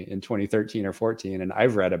plenty in 2013 or 14, and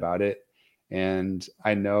I've read about it. And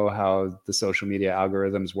I know how the social media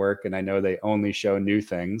algorithms work, and I know they only show new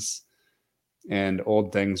things, and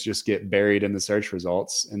old things just get buried in the search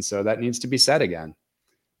results. And so that needs to be said again.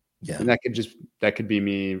 Yeah. And that could be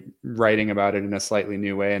me writing about it in a slightly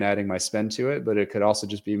new way and adding my spin to it. But it could also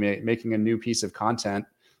just be making a new piece of content,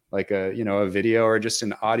 like a video or just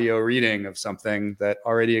an audio reading of something that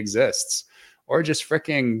already exists, or just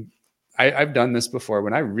I've done this before.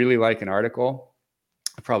 When I really like an article,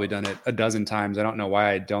 I've probably done it a dozen times. I don't know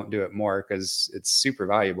why I don't do it more, because it's super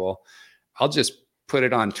valuable. I'll just put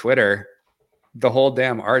it on Twitter, the whole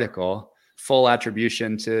damn article, full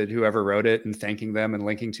attribution to whoever wrote it and thanking them and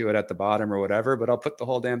linking to it at the bottom or whatever. But I'll put the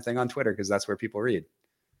whole damn thing on Twitter because that's where people read.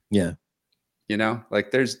 Yeah. Like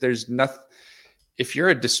there's nothing. If you're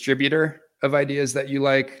a distributor of ideas that you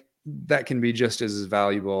like, that can be just as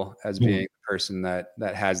valuable as being the person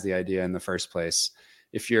that has the idea in the first place.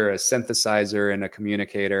 If you're a synthesizer and a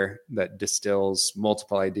communicator that distills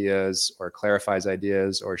multiple ideas or clarifies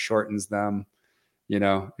ideas or shortens them,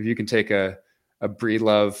 if you can take a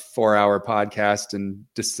Breedlove 4-hour podcast and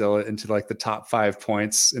distill it into like the top 5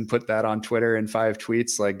 points and put that on Twitter in 5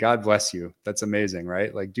 tweets, like, God bless you. That's amazing,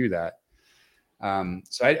 right? Like, do that.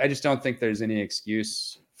 So I just don't think there's any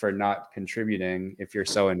excuse for not contributing. If you're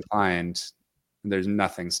so inclined, there's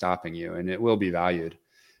nothing stopping you, and it will be valued.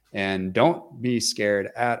 And don't be scared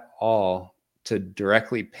at all to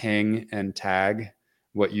directly ping and tag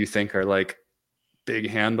what you think are like big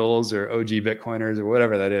handles or OG Bitcoiners or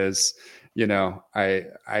whatever that is.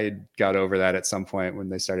 I got over that at some point when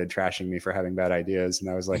they started trashing me for having bad ideas. And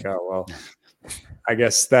I was like, oh, well, I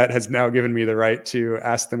guess that has now given me the right to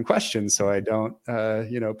ask them questions, so I don't,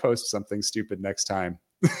 post something stupid next time.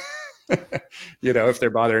 If they're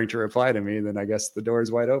bothering to reply to me, then I guess the door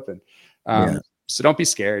is wide open. So don't be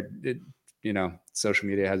scared. Social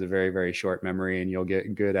media has a very, very short memory, and you'll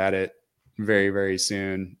get good at it very, very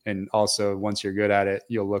soon. And also, once you're good at it,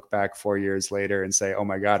 you'll look back 4 years later and say, oh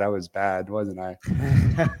my God, I was bad, wasn't I?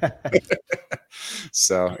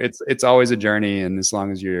 So it's always a journey. And as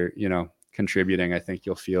long as you're, contributing, I think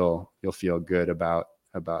you'll feel good about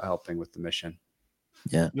helping with the mission.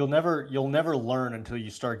 Yeah. You'll never learn until you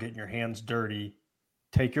start getting your hands dirty,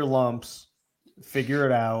 take your lumps, figure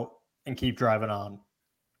it out, and keep driving on.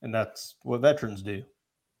 And that's what veterans do.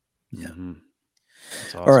 Yeah. Mm-hmm.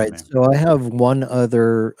 Awesome, all right. man. So I have one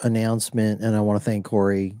other announcement, and I want to thank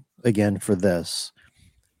Corey again for this,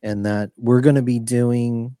 and that we're going to be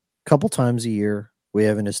doing a couple times a year. We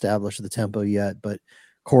haven't established the tempo yet, but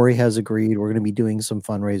Corey has agreed we're going to be doing some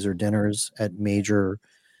fundraiser dinners at major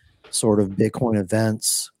sort of Bitcoin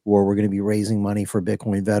events where we're going to be raising money for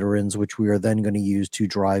Bitcoin veterans, which we are then going to use to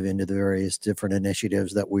drive into the various different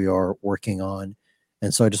initiatives that we are working on.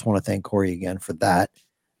 And so I just want to thank Corey again for that.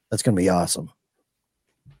 That's going to be awesome.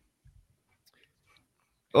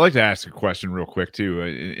 I'd like to ask a question real quick too,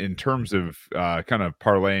 in terms of kind of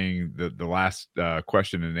parlaying the last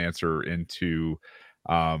question and answer into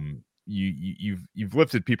you've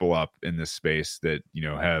lifted people up in this space that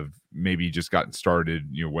have maybe just gotten started,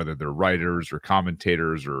 whether they're writers or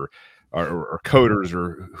commentators or coders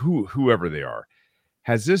or whoever they are.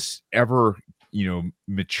 Has this ever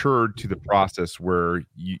matured to the process where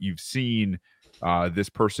you've seen this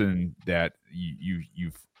person that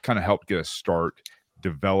you've kind of helped get a start,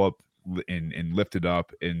 develop and lifted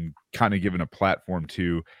up and kind of given a platform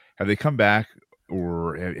to? Have they come back,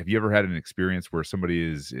 or have you ever had an experience where somebody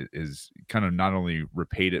is kind of not only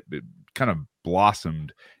repaid it but kind of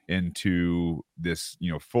blossomed into this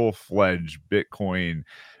full-fledged Bitcoin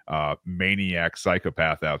maniac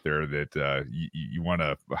psychopath out there that you want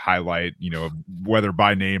to highlight, whether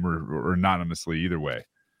by name or anonymously, either way?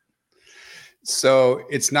 So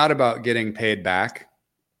it's not about getting paid back.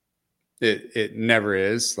 It never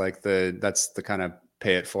is. Like that's the kind of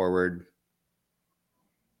pay it forward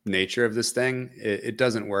nature of this thing. It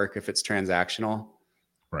doesn't work if it's transactional,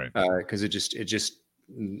 right? Because it just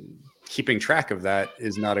keeping track of that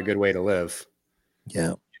is not a good way to live.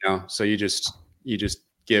 Yeah. So you just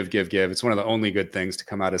give. It's one of the only good things to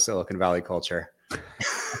come out of Silicon Valley culture.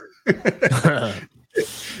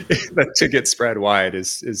 That to get spread wide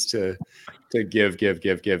is to give,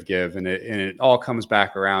 and it all comes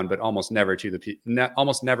back around, but almost never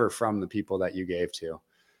from the people that you gave to.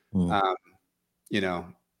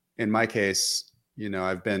 In my case,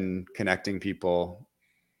 I've been connecting people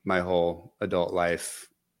my whole adult life,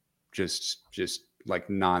 just like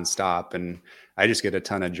nonstop. And I just get a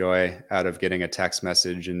ton of joy out of getting a text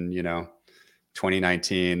message in,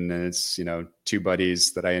 2019. And it's, two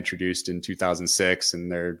buddies that I introduced in 2006,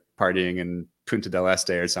 and they're partying in Punta del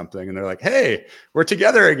Este or something. And they're like, "Hey, we're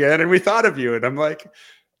together again. And we thought of you." And I'm like,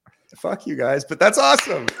 "Fuck you guys, but that's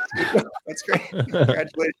awesome." That's great.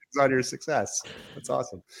 Congratulations on your success. That's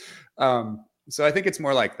awesome. So I think it's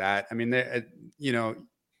more like that. I mean,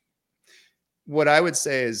 what I would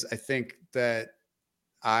say is, I think that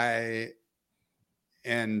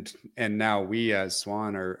and now we as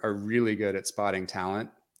Swan are really good at spotting talent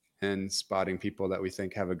and spotting people that we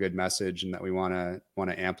think have a good message and that we want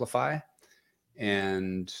to amplify.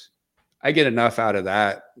 And I get enough out of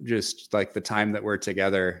that. Just like the time that we're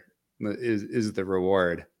together is the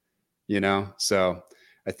reward, So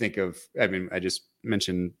I think I just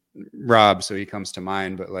mentioned Rob, so he comes to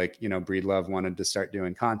mind, but Breedlove wanted to start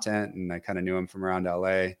doing content, and I kind of knew him from around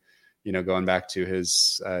LA, going back to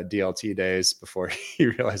his DLT days before he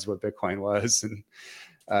realized what Bitcoin was. And,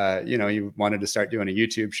 he wanted to start doing a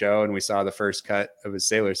YouTube show, and we saw the first cut of his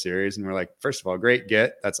Sailor series, and we're like, first of all, great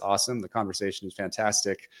get. That's awesome. The conversation is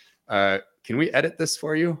fantastic. Can we edit this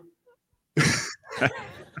for you?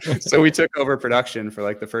 So we took over production for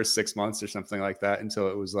like the first 6 months or something like that, until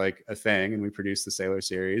it was like a thing. And we produced the Sailor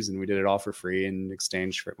series, and we did it all for free in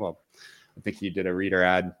exchange for, I think he did a reader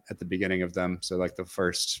ad at the beginning of them. So like the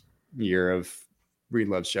first year of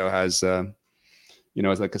Breedlove's show has,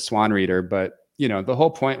 it's like a Swan reader. But, the whole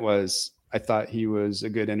point was, I thought he was a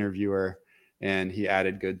good interviewer, and he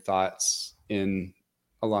added good thoughts in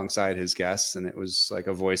alongside his guests. And it was like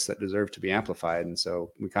a voice that deserved to be amplified. And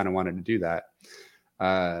so we kind of wanted to do that.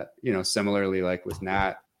 Similarly, like with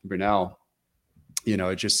Nat Brunell,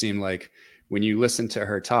 it just seemed like when you listen to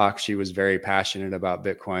her talk, she was very passionate about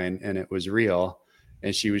Bitcoin, and it was real.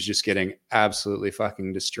 And she was just getting absolutely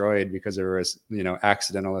fucking destroyed because of her,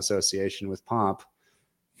 accidental association with Pomp.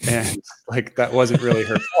 And like, that wasn't really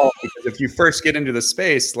her fault, because if you first get into the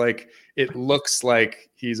space, like, it looks like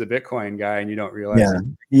he's a Bitcoin guy and you don't realize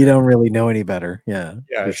you don't really know any better.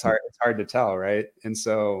 It's hard to tell, right? And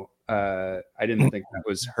so I didn't think that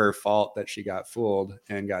was her fault that she got fooled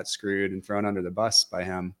and got screwed and thrown under the bus by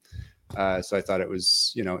him. So I thought it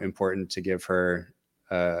was, important to give her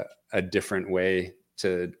a different way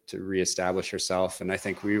to reestablish herself. And I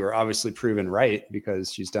think we were obviously proven right,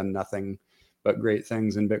 because she's done nothing but great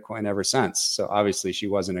things in Bitcoin ever since. So obviously she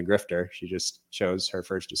wasn't a grifter. She just chose her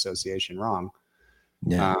first association wrong.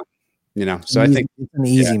 So I think it's an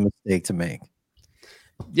easy mistake to make.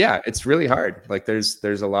 Yeah, it's really hard. Like there's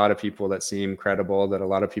a lot of people that seem credible, that a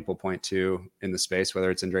lot of people point to in the space,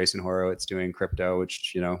 whether it's Andreessen Horowitz doing crypto,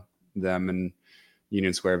 which, them and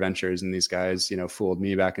Union Square Ventures and these guys, fooled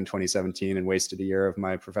me back in 2017 and wasted a year of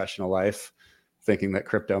my professional life thinking that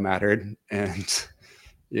crypto mattered. And,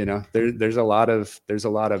 there's a lot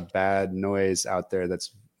of bad noise out there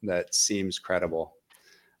that seems credible.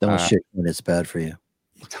 Don't shit when it's bad for you.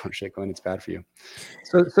 Don't shake when it's bad for you.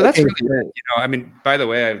 So that's really it. By the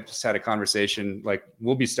way, I've just had a conversation, like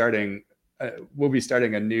we'll be starting a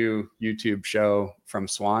new YouTube show from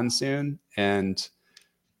Swan soon. And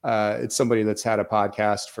it's somebody that's had a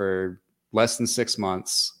podcast for less than 6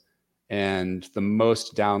 months. And the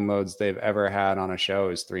most downloads they've ever had on a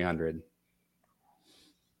show is 300.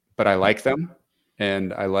 But I like them,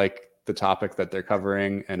 and I like the topic that they're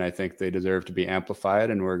covering, and I think they deserve to be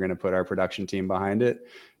amplified, and we're going to put our production team behind it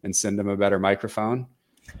and send them a better microphone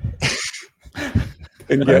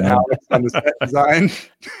and get Alex on the set design.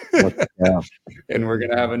 And we're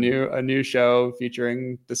going to have a new show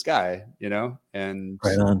featuring this guy, and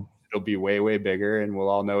right on. It'll be way, way bigger, and we'll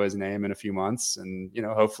all know his name in a few months. And,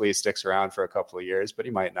 hopefully he sticks around for a couple of years, but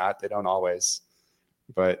he might not. They don't always,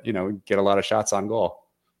 but, we get a lot of shots on goal.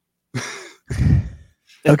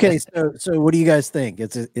 Okay, so what do you guys think?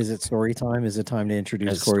 Is it story time? Is it time to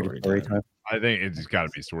introduce Corey to story time? I think it's got to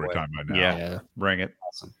be story time by now. Yeah, bring it.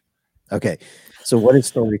 Awesome. Okay, so what is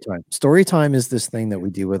story time? Story time is this thing that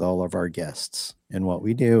we do with all of our guests, and what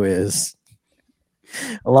we do is,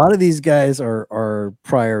 a lot of these guys are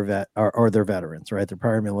prior vet, or they're veterans, right? They're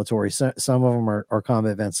prior military. Some of them are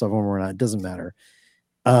combat vets, some of them are not. It doesn't matter.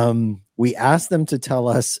 We ask them to tell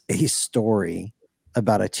us a story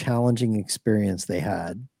about a challenging experience they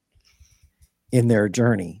had in their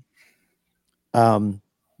journey,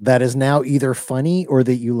 that is now either funny or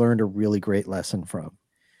that you learned a really great lesson from.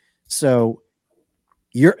 So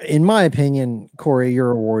in my opinion, Corey,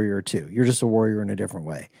 you're a warrior too. You're just a warrior in a different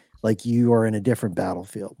way. Like, you are in a different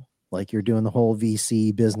battlefield. Like, you're doing the whole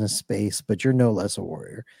VC business space, but you're no less a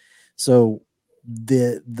warrior. So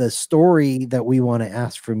the story that we want to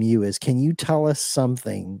ask from you is, can you tell us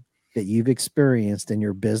something that you've experienced in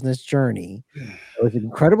your business journey that was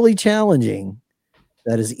incredibly challenging,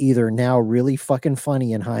 that is either now really fucking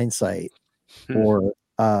funny in hindsight, or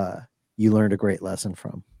you learned a great lesson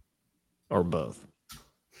from, or both?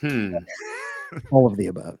 All of the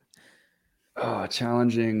above. Oh,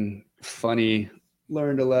 challenging, funny,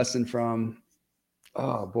 learned a lesson from.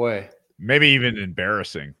 Oh boy, maybe even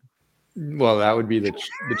embarrassing. Well, that would be the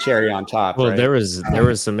cherry on top. Well, right? there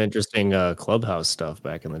was some interesting clubhouse stuff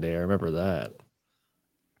back in the day. I remember that.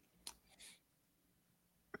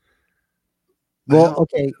 Well,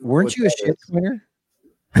 okay, weren't you a shit winner?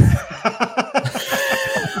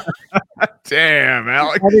 Damn,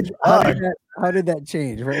 Alex. How did that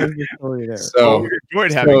change? What was the story there? So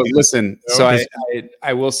listen. So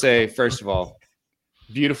I will say, first of all,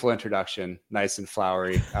 beautiful introduction, nice and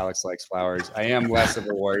flowery. Alex likes flowers. I am less of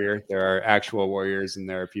a warrior. There are actual warriors, and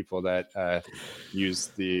there are people that use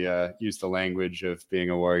the language of being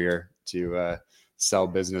a warrior to sell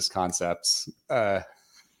business concepts. I'm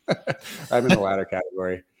in the latter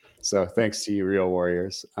category. So thanks to you, real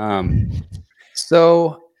warriors.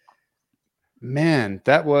 So, man,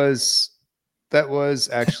 that was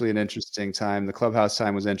actually an interesting time. The clubhouse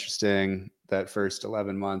time was interesting. That first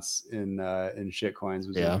 11 months in shitcoins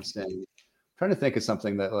was interesting. I'm trying to think of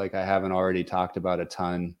something that like I haven't already talked about a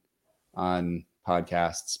ton on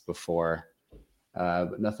podcasts before,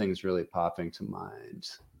 but nothing's really popping to mind.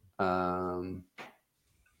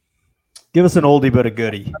 Give us an oldie but a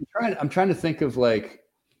goodie. I'm trying to think of like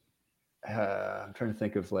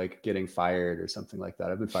getting fired or something like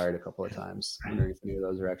that. I've been fired a couple of times. I'm wondering if any of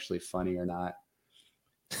those are actually funny or not.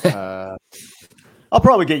 I'll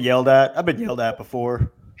probably get yelled at. I've been yelled at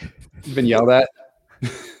before. You've been yelled at?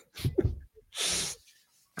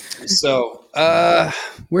 So,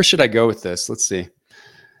 where should I go with this? Let's see.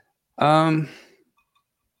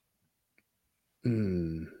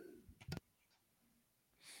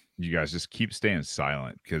 You guys just keep staying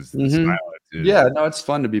silent because it's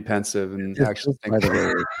fun to be pensive and actually think.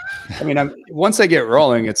 I mean, once I get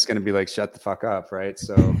rolling, it's going to be like shut the fuck up, right?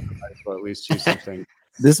 So I might as well at least choose something.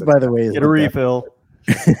 This, by the way, is get a refill.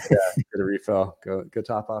 Get a refill. Go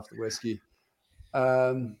top off the whiskey.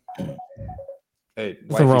 Hey,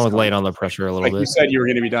 nothing wrong with laying on the pressure a little bit. You said you were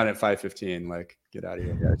going to be done at 5:15. Like, get out of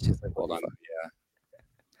here. Yeah, she's like, hold on. Yeah,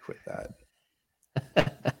 quit that.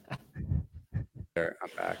 There, I'm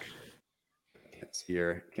back.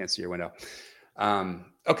 Can't see your window.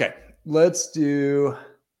 Okay, let's do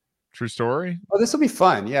true story. Oh, this will be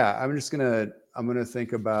fun. Yeah, I'm gonna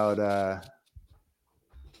think about.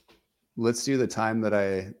 Let's do the time that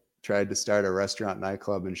I tried to start a restaurant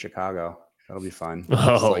nightclub in Chicago. That'll be fun.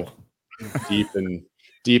 Oh, like deep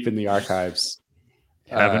in the archives.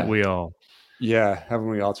 Haven't we all? Yeah, haven't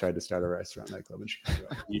we all tried to start a restaurant nightclub in Chicago?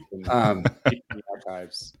 Deep in the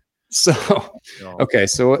archives. So, okay.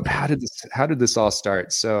 So how did this all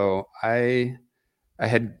start? So I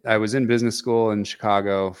was in business school in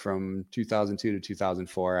Chicago from 2002 to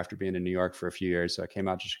 2004 after being in New York for a few years. So I came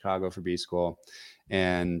out to Chicago for B school,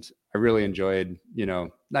 and I really enjoyed,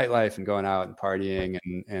 nightlife and going out and partying.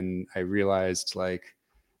 And I realized like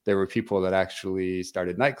there were people that actually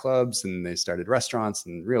started nightclubs and they started restaurants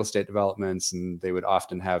and real estate developments, and they would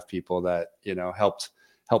often have people that,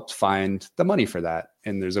 helped find the money for that.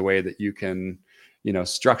 And there's a way that you can,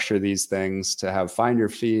 structure these things to have finder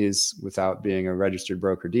fees without being a registered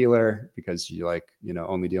broker dealer, because you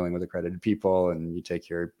only dealing with accredited people and you take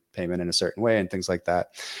your payment in a certain way and things like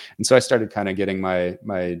that. And so I started kind of getting my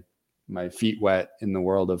feet wet in the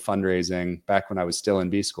world of fundraising back when I was still in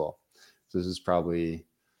B school. So this is probably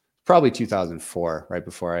 2004, right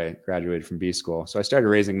before I graduated from B school. So I started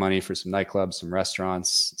raising money for some nightclubs, some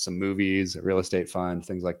restaurants, some movies, a real estate fund,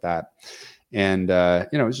 things like that. And,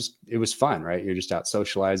 it was fun, right? You're just out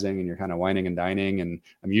socializing and you're kind of wining and dining. And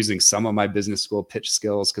I'm using some of my business school pitch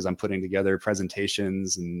skills because I'm putting together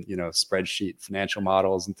presentations and, spreadsheet financial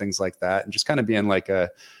models and things like that. And just kind of being like a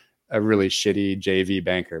really shitty JV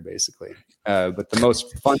banker, basically. But the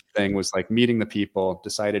most fun thing was like meeting the people,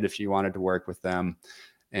 decided if you wanted to work with them,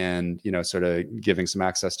 and sort of giving some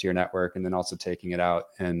access to your network, and then also taking it out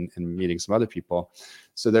and meeting some other people.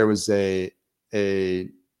 So there was a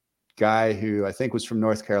guy who I think was from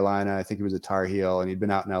North Carolina. I think he was a Tar Heel, and he'd been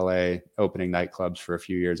out in LA opening nightclubs for a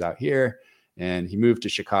few years out here. And he moved to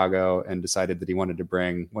Chicago and decided that he wanted to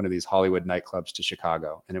bring one of these Hollywood nightclubs to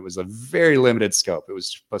Chicago. And it was a very limited scope. It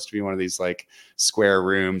was supposed to be one of these like square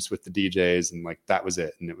rooms with the DJs, and like that was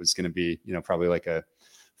it. And it was going to be, probably like a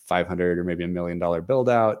 $500 or maybe $1 million build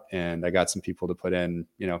out. And I got some people to put in,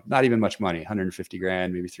 not even much money, 150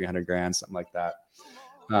 grand, maybe 300 grand, something like that,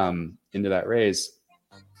 into that raise.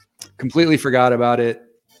 Completely forgot about it.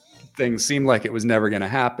 Things seemed like it was never going to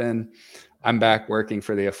happen. I'm back working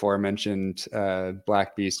for the aforementioned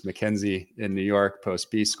Black Beast McKinsey in New York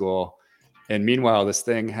post B school. And meanwhile, this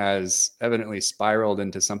thing has evidently spiraled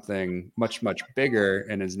into something much, much bigger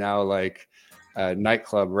and is now like a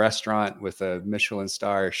nightclub restaurant with a Michelin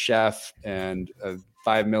star chef and a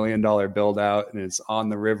 $5 million build out. And it's on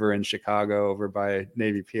the river in Chicago over by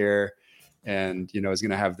Navy Pier. And, is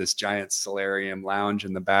going to have this giant solarium lounge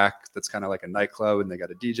in the back that's kind of like a nightclub. And they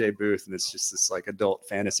got a DJ booth. And it's just this like adult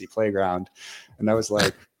fantasy playground. And I was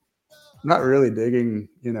like, not really digging,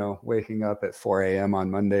 waking up at 4 a.m.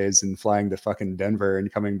 on Mondays and flying to fucking Denver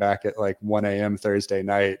and coming back at like 1 a.m. Thursday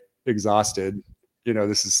night, exhausted.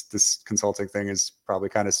 This consulting thing is probably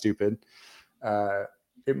kind of stupid.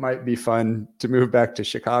 It might be fun to move back to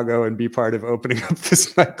Chicago and be part of opening up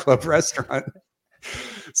this nightclub restaurant.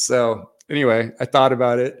 So anyway, I thought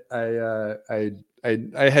about it.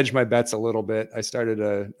 I hedged my bets a little bit. I started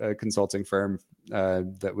a consulting firm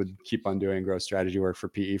that would keep on doing growth strategy work for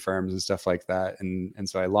PE firms and stuff like that. And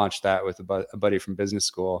so I launched that with a buddy from business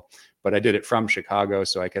school, but I did it from Chicago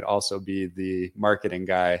so I could also be the marketing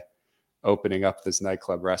guy opening up this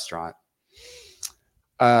nightclub restaurant.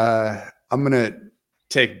 I'm going to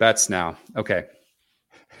take bets now. Okay.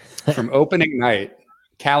 From opening night,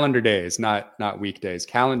 calendar days, not weekdays,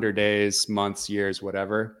 calendar days, months, years,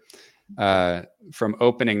 whatever. From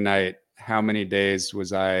opening night, how many days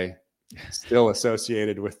was I still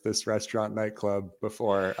associated with this restaurant nightclub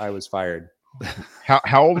before I was fired?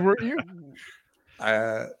 How old were you?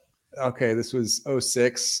 Okay, this was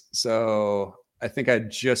 2006. So I think I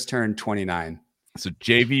just turned 29. So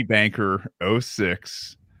JV Banker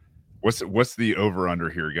 2006. What's the over under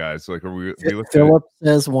here, guys? Like, are we Philip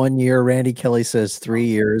says 1 year. Randy Kelly says 3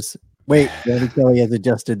 years. Wait, Randy Kelly has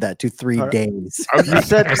adjusted that to 3 days. You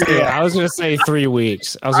said I was going to say 3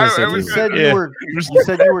 weeks. I was going to say 3 weeks. You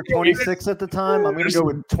said you were 26 at the time. I'm going to go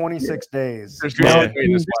with 26 days.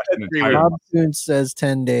 Rob Soon says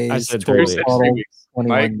 10 days. I said 3 weeks.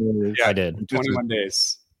 21 days. Yeah, I did. 21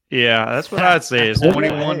 days. Yeah, that's what I'd say is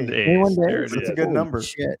 21 days. 21 days. That's a good number.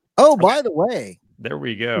 Shit. Oh, by the way. There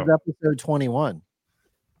we go. This is episode 21.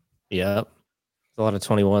 Yep. A lot of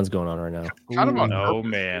 21s going on right now. Kind of on oh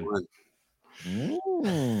man.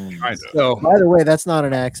 So, by the way, that's not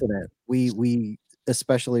an accident. We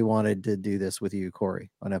especially wanted to do this with you,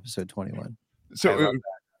 Corey, on episode 21. So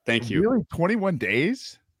thank you. Really, 21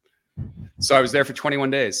 days? So I was there for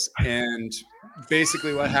 21 days, and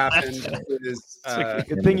basically what happened is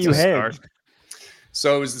good thing you had.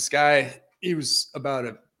 So it was this guy. He was about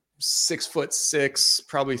a 6'6",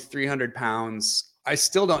 probably 300 pounds. I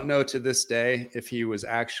still don't know to this day if he was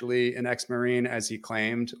actually an ex-Marine as he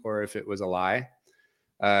claimed, or if it was a lie,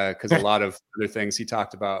 because a lot of other things he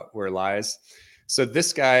talked about were lies. So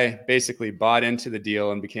this guy basically bought into the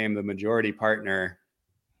deal and became the majority partner,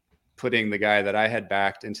 putting the guy that I had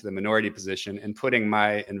backed into the minority position and putting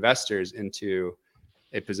my investors into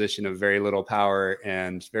a position of very little power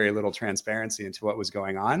and very little transparency into what was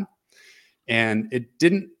going on. And it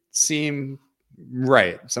didn't seem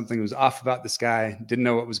right. Something was off about this guy. Didn't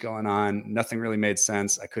know what was going on. Nothing really made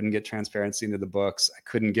sense. I couldn't get transparency into the books. I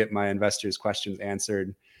couldn't get my investors' questions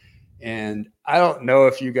answered. And I don't know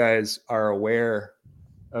if you guys are aware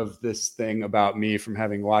of this thing about me from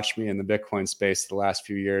having watched me in the Bitcoin space the last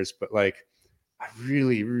few years, but like, I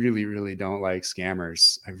really, really, really don't like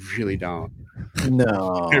scammers. I really don't.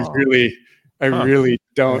 No. I really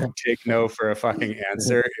don't take no for a fucking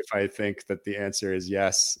answer if I think that the answer is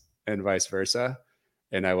yes and vice versa.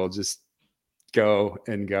 And I will just go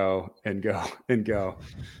and go and go and go.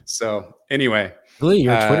 So anyway. Really,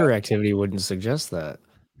 your Twitter activity wouldn't suggest that.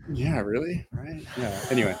 Yeah, really? Right? Yeah.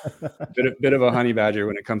 Anyway, bit of a honey badger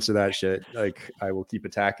when it comes to that shit. Like, I will keep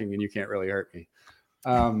attacking and you can't really hurt me.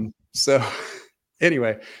 So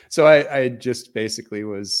anyway, so I just basically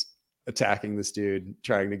was attacking this dude,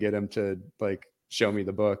 trying to get him to like show me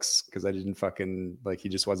the books, because I didn't fucking like, he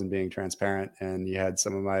just wasn't being transparent, and he had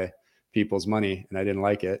some of my people's money and I didn't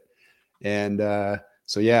like it. And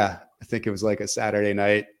so yeah, I think it was like a Saturday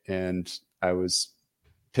night and I was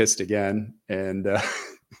pissed again, and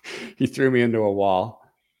he threw me into a wall.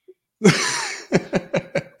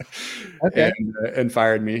 Okay. And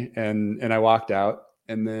fired me, and I walked out,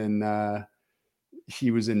 and then he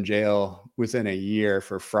was in jail within a year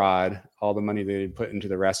for fraud. All the money that he'd put into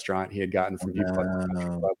the restaurant he had gotten from people at the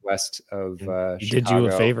country club west of He Chicago, did you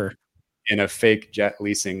a favor in a fake jet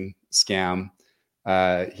leasing scam.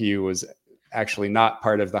 He was actually not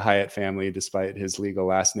part of the Hyatt family, despite his legal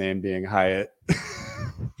last name being Hyatt.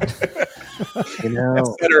 Et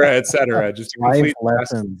cetera, et cetera. Just life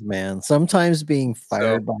lessons, man. Sometimes being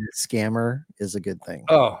fired by a scammer is a good thing.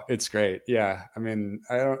 Oh, it's great. Yeah. I mean,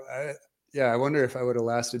 I wonder if I would have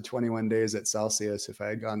lasted 21 days at Celsius if I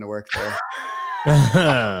had gone to work there.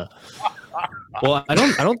 Well, I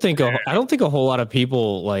don't think a whole lot of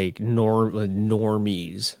people like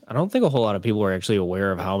normies. I don't think a whole lot of people are actually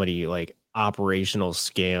aware of how many like operational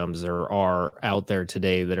scams there are out there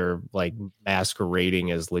today that are like masquerading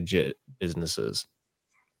as legit businesses.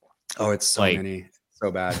 Oh, it's so many, so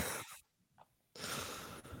bad.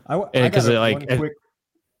 Because like, go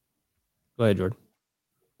ahead, Jordan.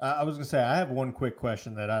 I was gonna say I have one quick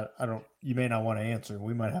question that you may not want to answer.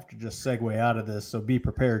 We might have to just segue out of this, so be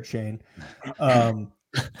prepared, Shane.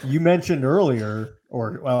 You mentioned earlier,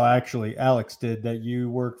 actually Alex did, that you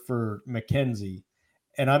worked for McKinsey,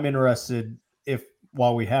 and I'm interested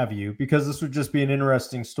while we have you, because this would just be an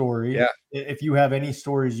interesting story. Yeah. If you have any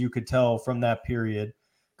stories you could tell from that period,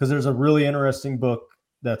 because there's a really interesting book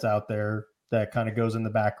that's out there that kind of goes in the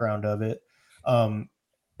background of it. And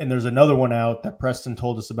there's another one out that Preston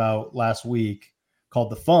told us about last week called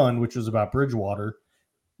The Fund, which was about Bridgewater.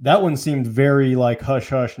 That one seemed very like hush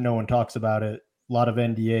hush. No one talks about it. A lot of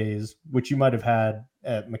NDAs, which you might have had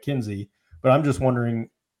at McKinsey. But I'm just wondering,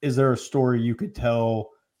 is there a story you could tell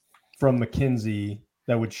from McKinsey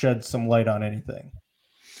that would shed some light on anything?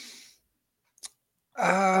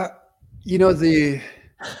 The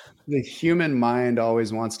human mind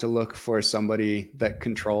always wants to look for somebody that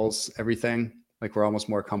controls everything. Like we're almost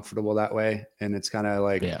more comfortable that way. And it's kind of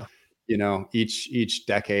like, each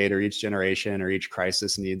decade or each generation or each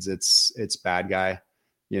crisis needs its bad guy,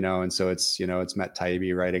 and so it's Matt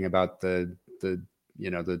Taibbi writing about the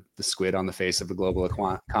squid on the face of the global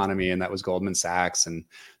economy. And that was Goldman Sachs. And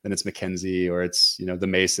then it's McKinsey, or it's, the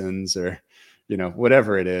Masons, or,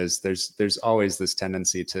 whatever it is. There's always this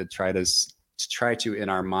tendency to try to, in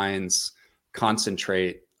our minds,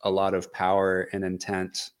 concentrate a lot of power and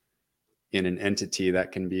intent in an entity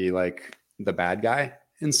that can be like the bad guy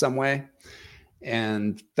in some way.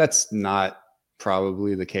 And that's not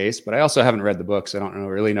probably the case, but I also haven't read the book, so I don't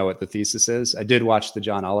really know what the thesis is. I did watch the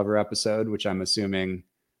John Oliver episode, which I'm assuming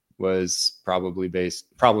was probably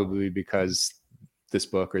because this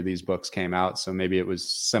book or these books came out. So maybe it was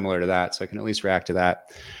similar to that. So I can at least react to that.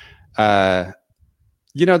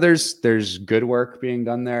 There's good work being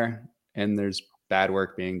done there and there's bad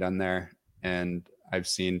work being done there. And I've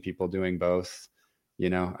seen people doing both.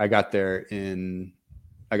 I got there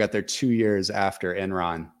 2 years after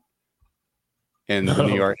Enron in the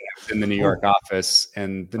New York office.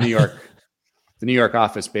 And the New York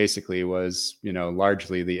office basically was,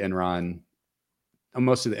 largely the Enron.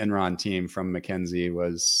 Most of the Enron team from McKinsey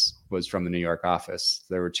was from the New York office.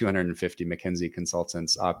 There were 250 McKinsey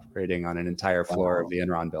consultants operating on an entire floor of the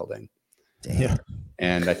Enron building. Damn.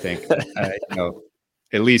 And I think,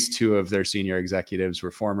 at least 2 of their senior executives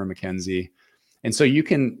were former McKinsey. And so you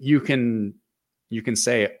can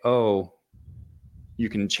say, you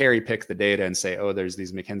can cherry pick the data and say, there's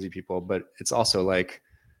these McKinsey people, but it's also like,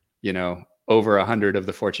 over 100 of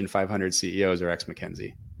the Fortune 500 CEOs are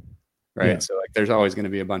ex-McKinsey, right? Yeah. So like, there's always going to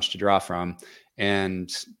be a bunch to draw from.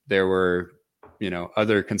 And there were,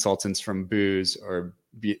 other consultants from Booz or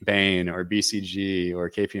Bain or BCG or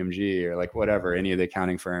KPMG or like whatever, any of the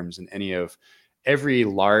accounting firms, and every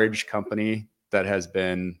large company that has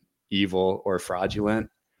been evil or fraudulent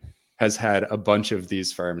has had a bunch of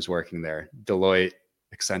these firms working there. Deloitte,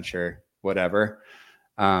 Accenture, whatever.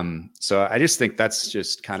 So I just think that's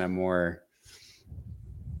just kind of more,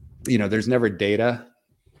 there's never data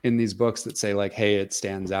in these books that say like, hey, it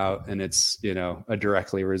stands out and it's, a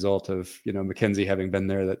directly result of, McKinsey having been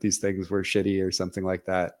there, that these things were shitty or something like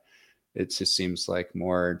that. It just seems like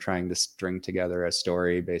more trying to string together a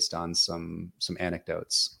story based on some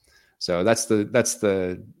anecdotes. So that's the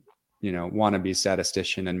wannabe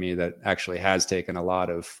statistician in me that actually has taken a lot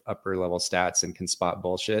of upper level stats and can spot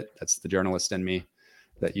bullshit. That's the journalist in me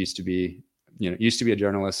that used to be a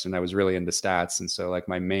journalist, and I was really into stats. And so like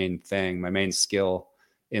my main skill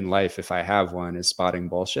in life, if I have one, is spotting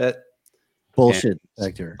bullshit. Bullshit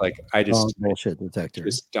detector. Like I just bullshit detector.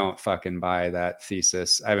 Just don't fucking buy that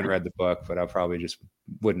thesis. I haven't read the book, but I probably just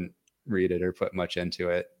wouldn't read it or put much into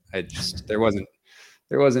it. There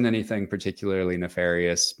wasn't anything particularly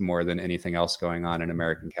nefarious more than anything else going on in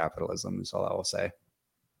American capitalism, is all I will say.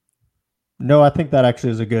 No, I think that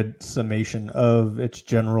actually is a good summation of its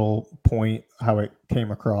general point, how it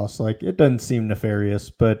came across. Like, it doesn't seem nefarious,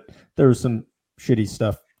 but there was some shitty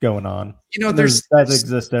stuff going on. There's that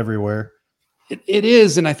exists everywhere. It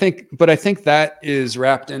is, and I think that is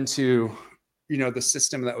wrapped into, the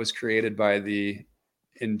system that was created by the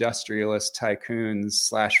industrialist tycoons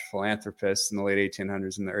 / philanthropists in the late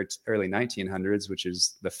 1800s and the early 1900s, which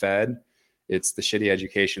is the Fed. It's the shitty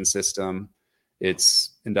education system.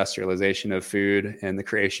 It's industrialization of food and the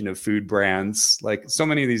creation of food brands. Like, so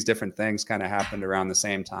many of these different things kind of happened around the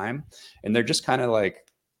same time. And they're just kind of like,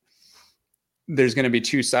 there's going to be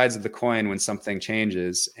two sides of the coin when something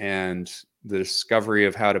changes, and the discovery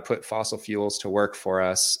of how to put fossil fuels to work for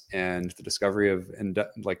us and the discovery of an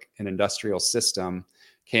industrial system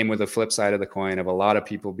came with a flip side of the coin of a lot of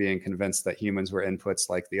people being convinced that humans were inputs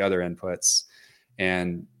like the other inputs.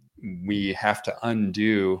 And we have to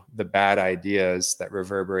undo the bad ideas that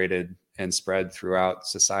reverberated and spread throughout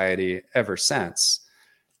society ever since,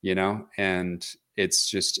 and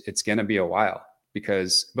it's going to be a while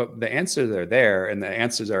but the answers are there, and the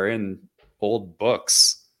answers are in old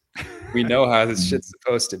books. We know how this shit's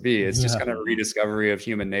supposed to be. It's just kind of rediscovery of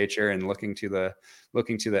human nature and looking to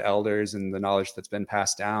the elders and the knowledge that's been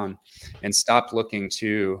passed down, and stop looking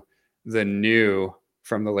to the new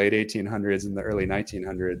from the late 1800s and the early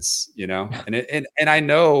 1900s, and I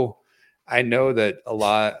know that a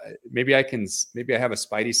lot, maybe I have a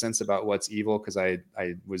spidey sense about what's evil because I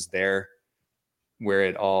was there where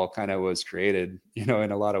it all kind of was created, in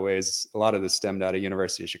a lot of ways. A lot of this stemmed out of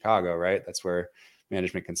University of Chicago, right? That's where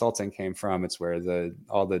management consulting came from. It's where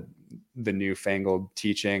all the newfangled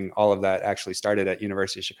teaching, all of that actually started at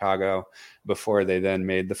University of Chicago before they then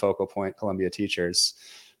made the focal point Columbia teachers.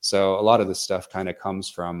 So a lot of this stuff kind of comes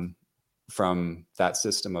from that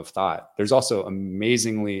system of thought. There's also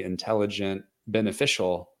amazingly intelligent,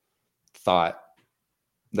 beneficial thought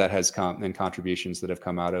that has come, and contributions that have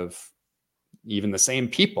come out of even the same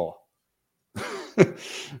people.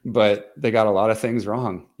 But they got a lot of things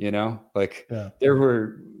wrong, there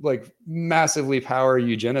were like massively power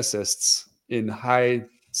eugenicists in high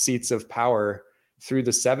seats of power through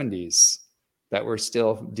the 70s that we're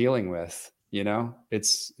still dealing with.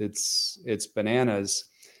 It's bananas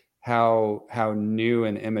how new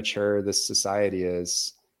and immature this society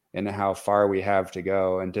is and how far we have to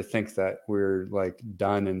go. And to think that we're like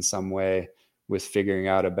done in some way with figuring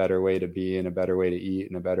out a better way to be and a better way to eat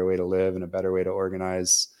and a better way to live and a better way to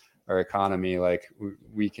organize our economy. Like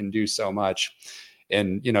we can do so much.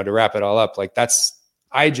 And, to wrap it all up,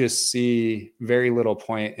 I just see very little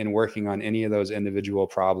point in working on any of those individual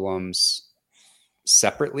problems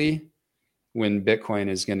separately when Bitcoin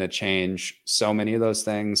is going to change so many of those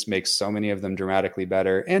things, make so many of them dramatically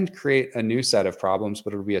better, and create a new set of problems,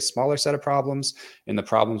 but it'll be a smaller set of problems, and the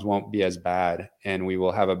problems won't be as bad. And we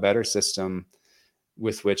will have a better system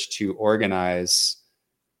with which to organize,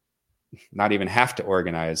 not even have to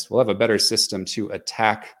organize. We'll have a better system to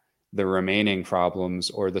attack the remaining problems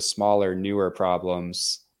or the smaller, newer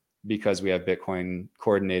problems because we have Bitcoin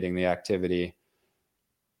coordinating the activity.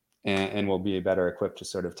 And we'll be better equipped to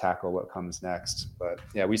sort of tackle what comes next. But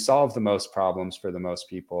yeah, we solve the most problems for the most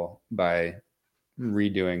people by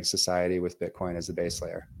redoing society with Bitcoin as the base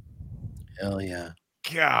layer. Hell yeah.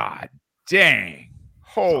 God dang.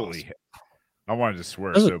 Holy hell. I wanted to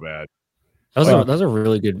swear so bad. That was a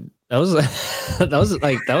really good. That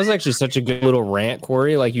was actually such a good little rant,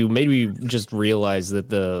 Corey. Like, you made me just realize that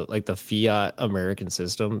the fiat American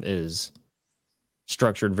system is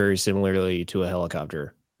structured very similarly to a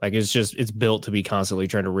helicopter. Like, it's built to be constantly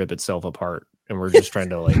trying to rip itself apart, and we're just trying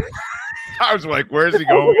to I was like, where's he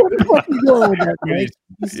going? Where the fuck are you going with that, Mike?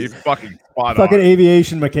 He's fucking spot Fucking on.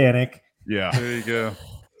 aviation mechanic. Yeah, there you go.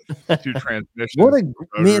 2 transmissions.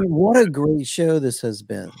 What a great show this has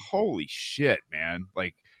been. Holy shit, man.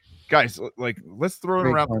 Like, guys, let's throw it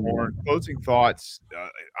around the horn. Closing thoughts.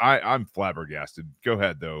 I'm flabbergasted. Go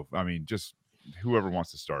ahead, though. I mean, just whoever wants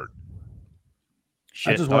to start.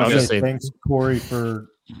 I just want to say thanks, Corey, for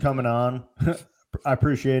coming on. I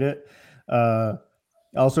appreciate it. I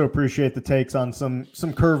also appreciate the takes on some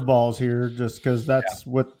curveballs here, just because that's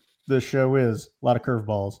what this show is. A lot of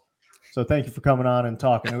curveballs. So thank you for coming on and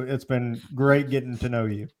talking. It's been great getting to know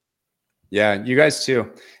you. Yeah, you guys too.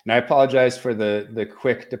 And I apologize for the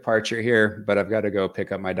quick departure here, but I've got to go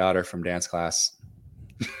pick up my daughter from dance class.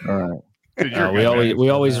 All right. Dude, we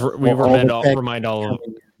remind all of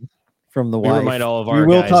from the we wife. remind all of our We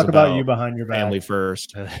will guys talk about you behind your back. family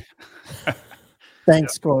first.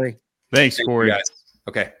 Thanks, Corey. Thanks, Corey. You guys.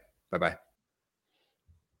 Okay. Bye-bye.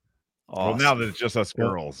 Well, now that it's just us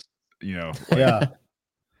girls, Yeah.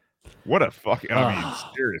 What a fucking, I mean,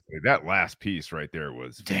 seriously, that last piece right there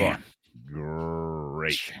was fucking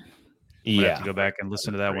great. Yeah. I have to go back and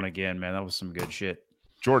listen to that one again, man. That was some good shit.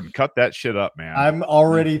 Jordan, cut that shit up, man. I'm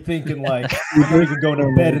already thinking like I'm not even going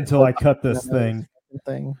to bed until I cut this thing.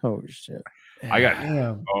 Oh shit! I got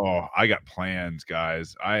Damn. I got plans,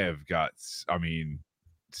 guys. I have got. I mean,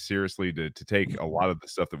 seriously, to take a lot of the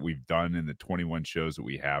stuff that we've done in the 21 shows that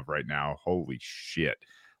we have right now. Holy shit!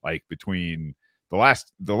 Like between the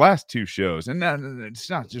last two shows, and it's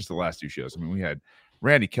not just the last two shows. I mean, we had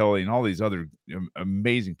Randy Kelly and all these other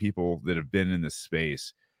amazing people that have been in this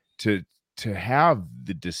space to have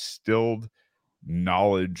the distilled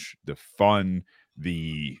knowledge, the fun,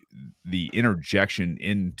 the interjection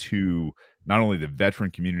into not only the veteran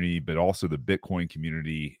community but also the Bitcoin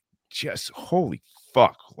community. Just holy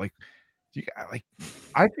fuck! Like,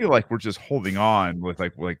 I feel like we're just holding on with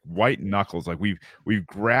like white knuckles. Like we've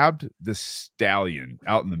grabbed the stallion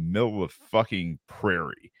out in the middle of fucking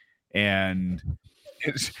prairie, and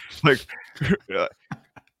it's like.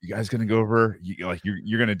 You guys gonna go over?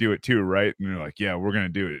 You're gonna do it too, right? And you're like, yeah, we're gonna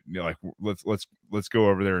do it. And you're like, let's go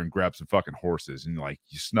over there and grab some fucking horses. And like,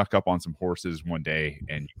 you snuck up on some horses one day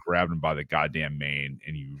and you grabbed them by the goddamn mane,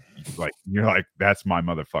 and you're like, that's my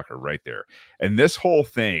motherfucker right there. And this whole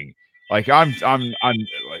thing, like, I'm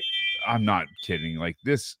not kidding. Like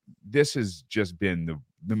this has just been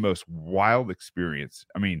the most wild experience.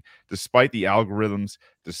 I mean, despite the algorithms,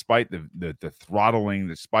 despite the throttling,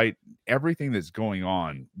 despite everything that's going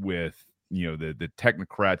on with, the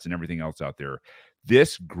technocrats and everything else out there,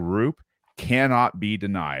 this group cannot be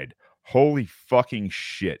denied. Holy fucking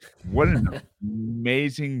shit. What an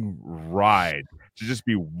amazing ride to just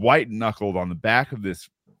be white knuckled on the back of this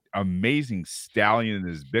amazing stallion and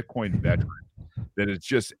this Bitcoin veteran that is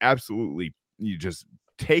just absolutely just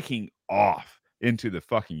taking off into the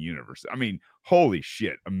fucking universe. I mean, holy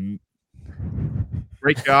shit.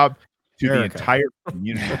 Great job to the entire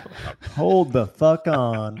community. Hold the fuck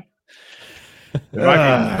on. It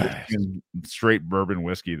might be straight bourbon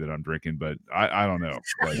whiskey that I'm drinking, but I don't know.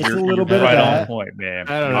 Like, it's a little bit right of that. on point, man.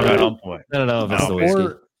 I don't know. Right on point. I don't know if it's the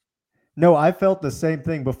whiskey. No, I felt the same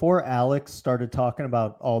thing before Alex started talking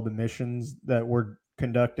about all the missions that we're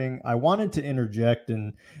conducting. I wanted to interject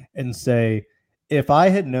and say, if I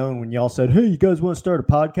had known when y'all said, hey, you guys want to start a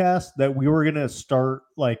podcast, that we were going to start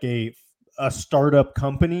like a startup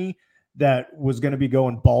company that was going to be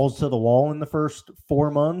going balls to the wall in the first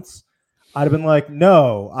 4 months, I'd have been like,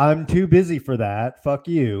 no, I'm too busy for that. Fuck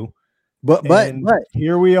you. But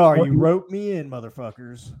here we are. You wrote me in,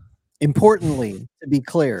 motherfuckers. Importantly, to be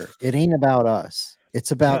clear, it ain't about us.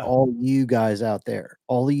 It's about all you guys out there,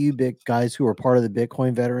 all of you big guys who are part of the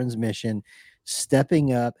Bitcoin Veterans Mission,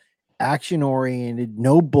 stepping up, action-oriented,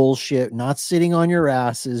 no bullshit, not sitting on your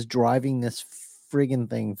asses, driving this friggin'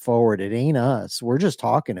 thing forward. It ain't us. We're just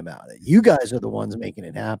talking about it. You guys are the ones making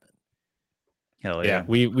it happen. Hell yeah.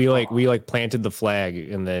 We planted the flag,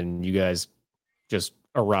 and then you guys just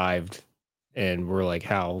arrived, and we're like,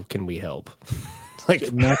 how can we help?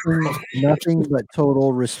 Like nothing but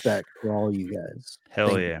total respect for all you guys.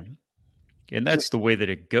 Hell yeah. And that's the way that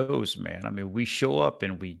it goes, man. I mean, we show up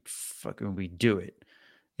and we do it.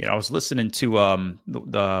 I was listening to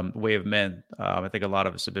the Way of Men. I think a lot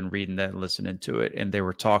of us have been reading that and listening to it, and they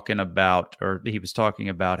were talking about, or he was talking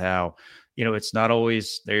about how, it's not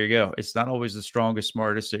always, there you go, it's not always the strongest,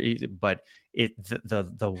 smartest, but it's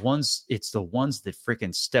the ones that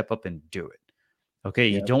freaking step up and do it. Okay,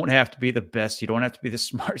 you don't have to be the best, you don't have to be the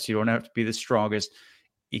smartest, you don't have to be the strongest.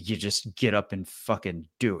 You just get up and fucking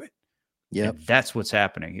do it. Yeah, that's what's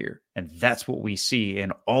happening here. And that's what we see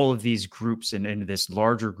in all of these groups and in this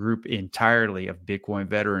larger group entirely of Bitcoin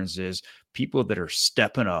veterans is people that are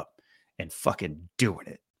stepping up and fucking doing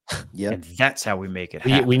it. Yeah. And that's how we make it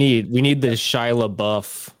happen. We need this Shia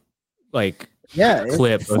LaBeouf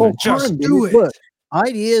clip. Just do it. Look,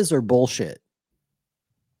 ideas are bullshit.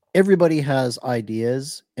 Everybody has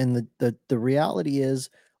ideas. And the reality is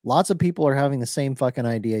lots of people are having the same fucking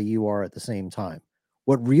idea you are at the same time.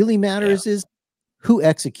 What really matters is who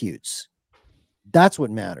executes. That's what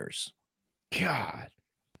matters. God.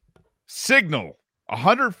 Signal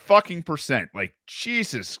 100%. Like,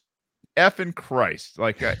 Jesus effing Christ.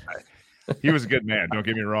 Like, he was a good man. Don't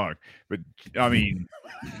get me wrong. But I mean,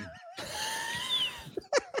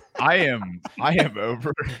 I am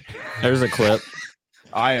over. There's a clip.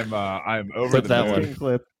 I am over clip that one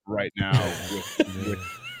clip right now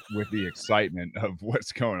with the excitement of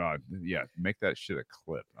what's going on. Yeah, make that shit a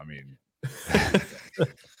clip. I mean,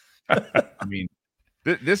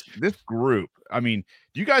 this group. I mean,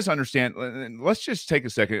 do you guys understand? Let's just take a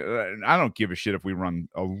second. I don't give a shit if we run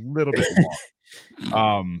a little bit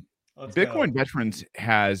long. Bitcoin Veterans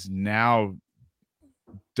has now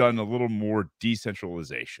done a little more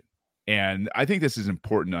decentralization, and I think this is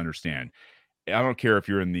important to understand. I don't care if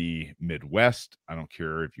you're in the Midwest. I don't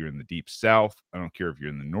care if you're in the deep South. I don't care if you're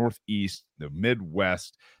in the Northeast, the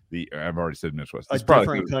Midwest. I've already said Midwest. A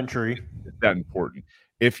different country. It's that important.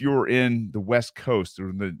 If you're in the West Coast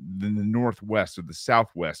or the Northwest or the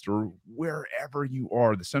Southwest or wherever you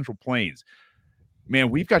are, the Central Plains,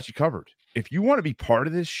 man, we've got you covered. If you want to be part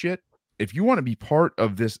of this shit, if you want to be part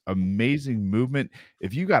of this amazing movement,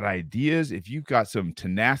 if you got ideas, if you've got some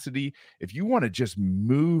tenacity, if you want to just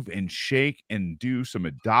move and shake and do some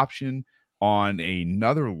adoption on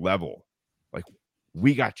another level, like,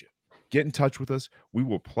 we got you. Get in touch with us. We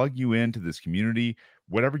will plug you into this community.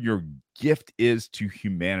 Whatever your gift is to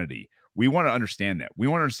humanity, we want to understand that. We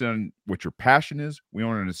want to understand what your passion is. We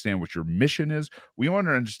want to understand what your mission is. We want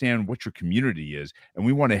to understand what your community is. And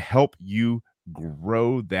we want to help you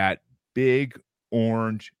grow that big,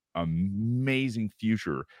 orange, amazing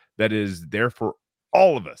future that is there for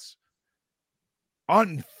all of us.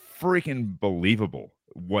 Unfreaking believable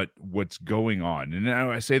what's going on. And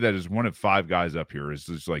I say that as one of 5 guys up here. Is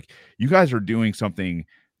just like, you guys are doing something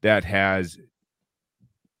that has,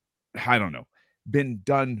 I don't know, been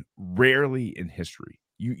done rarely in history.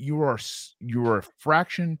 You are a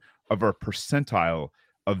fraction of a percentile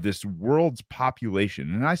of this world's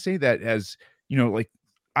population. And I say that as, like,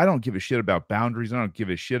 I don't give a shit about boundaries. I don't give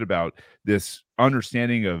a shit about this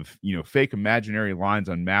understanding of, fake imaginary lines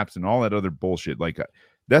on maps and all that other bullshit. Like,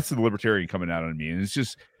 that's the libertarian coming out on me. And it's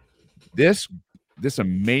just this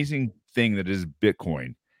amazing thing that is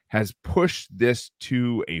Bitcoin has pushed this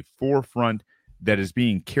to a forefront that is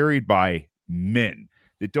being carried by men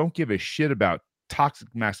that don't give a shit about toxic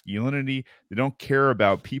masculinity. They don't care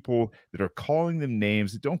about people that are calling them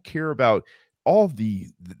names. They don't care about all the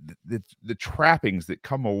trappings that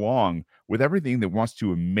come along with everything that wants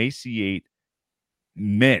to emaciate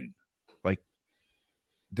men. Like,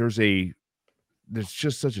 there's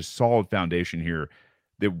just such a solid foundation here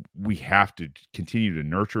that we have to continue to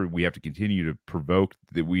nurture. We have to continue to provoke,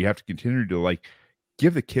 that we have to continue to, like,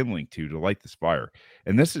 give the kindling to light this fire.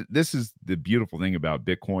 And this is the beautiful thing about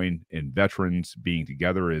Bitcoin and veterans being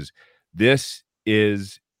together, is this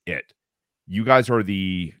is it. You guys are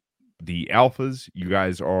the alphas. You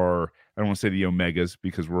guys are, I don't want to say the omegas,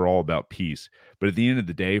 because we're all about peace. But at the end of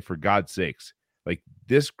the day, for God's sakes, like,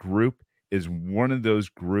 this group is one of those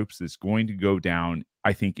groups that's going to go down,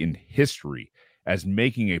 I think, in history as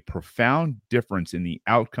making a profound difference in the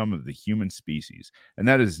outcome of the human species. And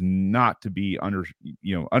that is not to be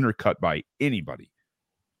undercut by anybody.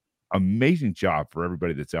 Amazing job for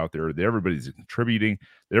everybody that's out there, that everybody's contributing,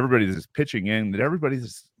 that everybody that's pitching in, that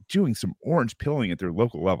everybody's doing some orange pilling at their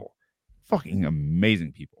local level. Fucking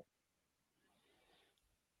amazing people.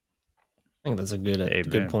 I think that's a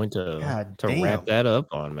good point to damn. wrap that up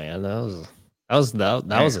on, man. That was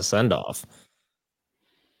a send off.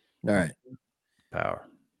 All right. Power.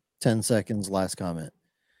 10 seconds. Last comment.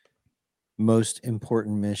 Most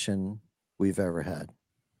important mission we've ever had.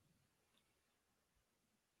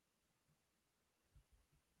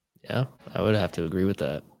 Yeah, I would have to agree with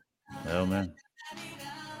that. Oh, man.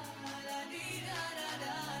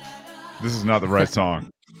 This is not the right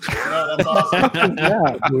song. No, that's awesome.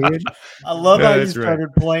 Yeah, dude. I love how you that's right.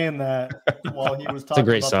 started playing that while he was talking a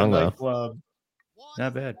great about song, the though. nightclub.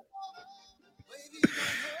 Not bad.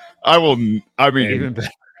 Even better.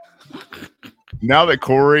 Now that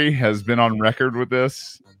Corey has been on record with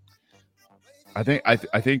this, I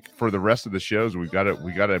think for the rest of the shows we got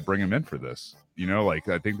to bring him in for this. Like,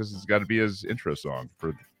 I think this has got to be his intro song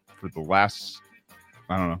for the last,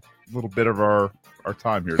 I don't know, little bit of our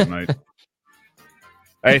time here tonight.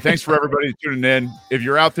 Hey, thanks for everybody tuning in. If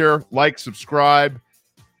you're out there, like, subscribe,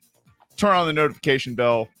 turn on the notification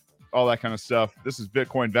bell, all that kind of stuff. This is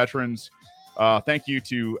Bitcoin Veterans. Thank you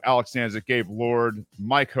to Alex Sanzik, Gabe Lord,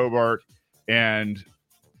 Mike Hobart, and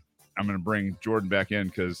I'm going to bring Jordan back in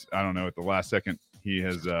because I don't know, at the last second he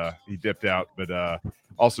dipped out. But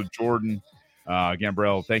also Jordan,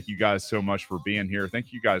 Gambrell, thank you guys so much for being here.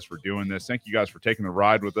 Thank you guys for doing this. Thank you guys for taking the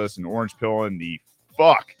ride with us and orange pilling the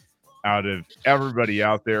fuck out of everybody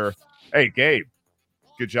out there. Hey, Gabe,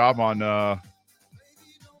 good job on.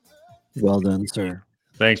 Well done, sir.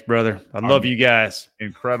 Thanks, brother. I love you guys.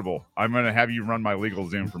 Incredible. I'm going to have you run my legal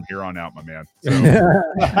Zoom from here on out, my man. So.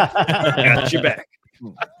 Got you back.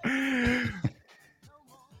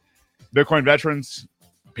 Bitcoin Veterans,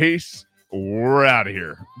 peace. We're out of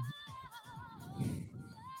here.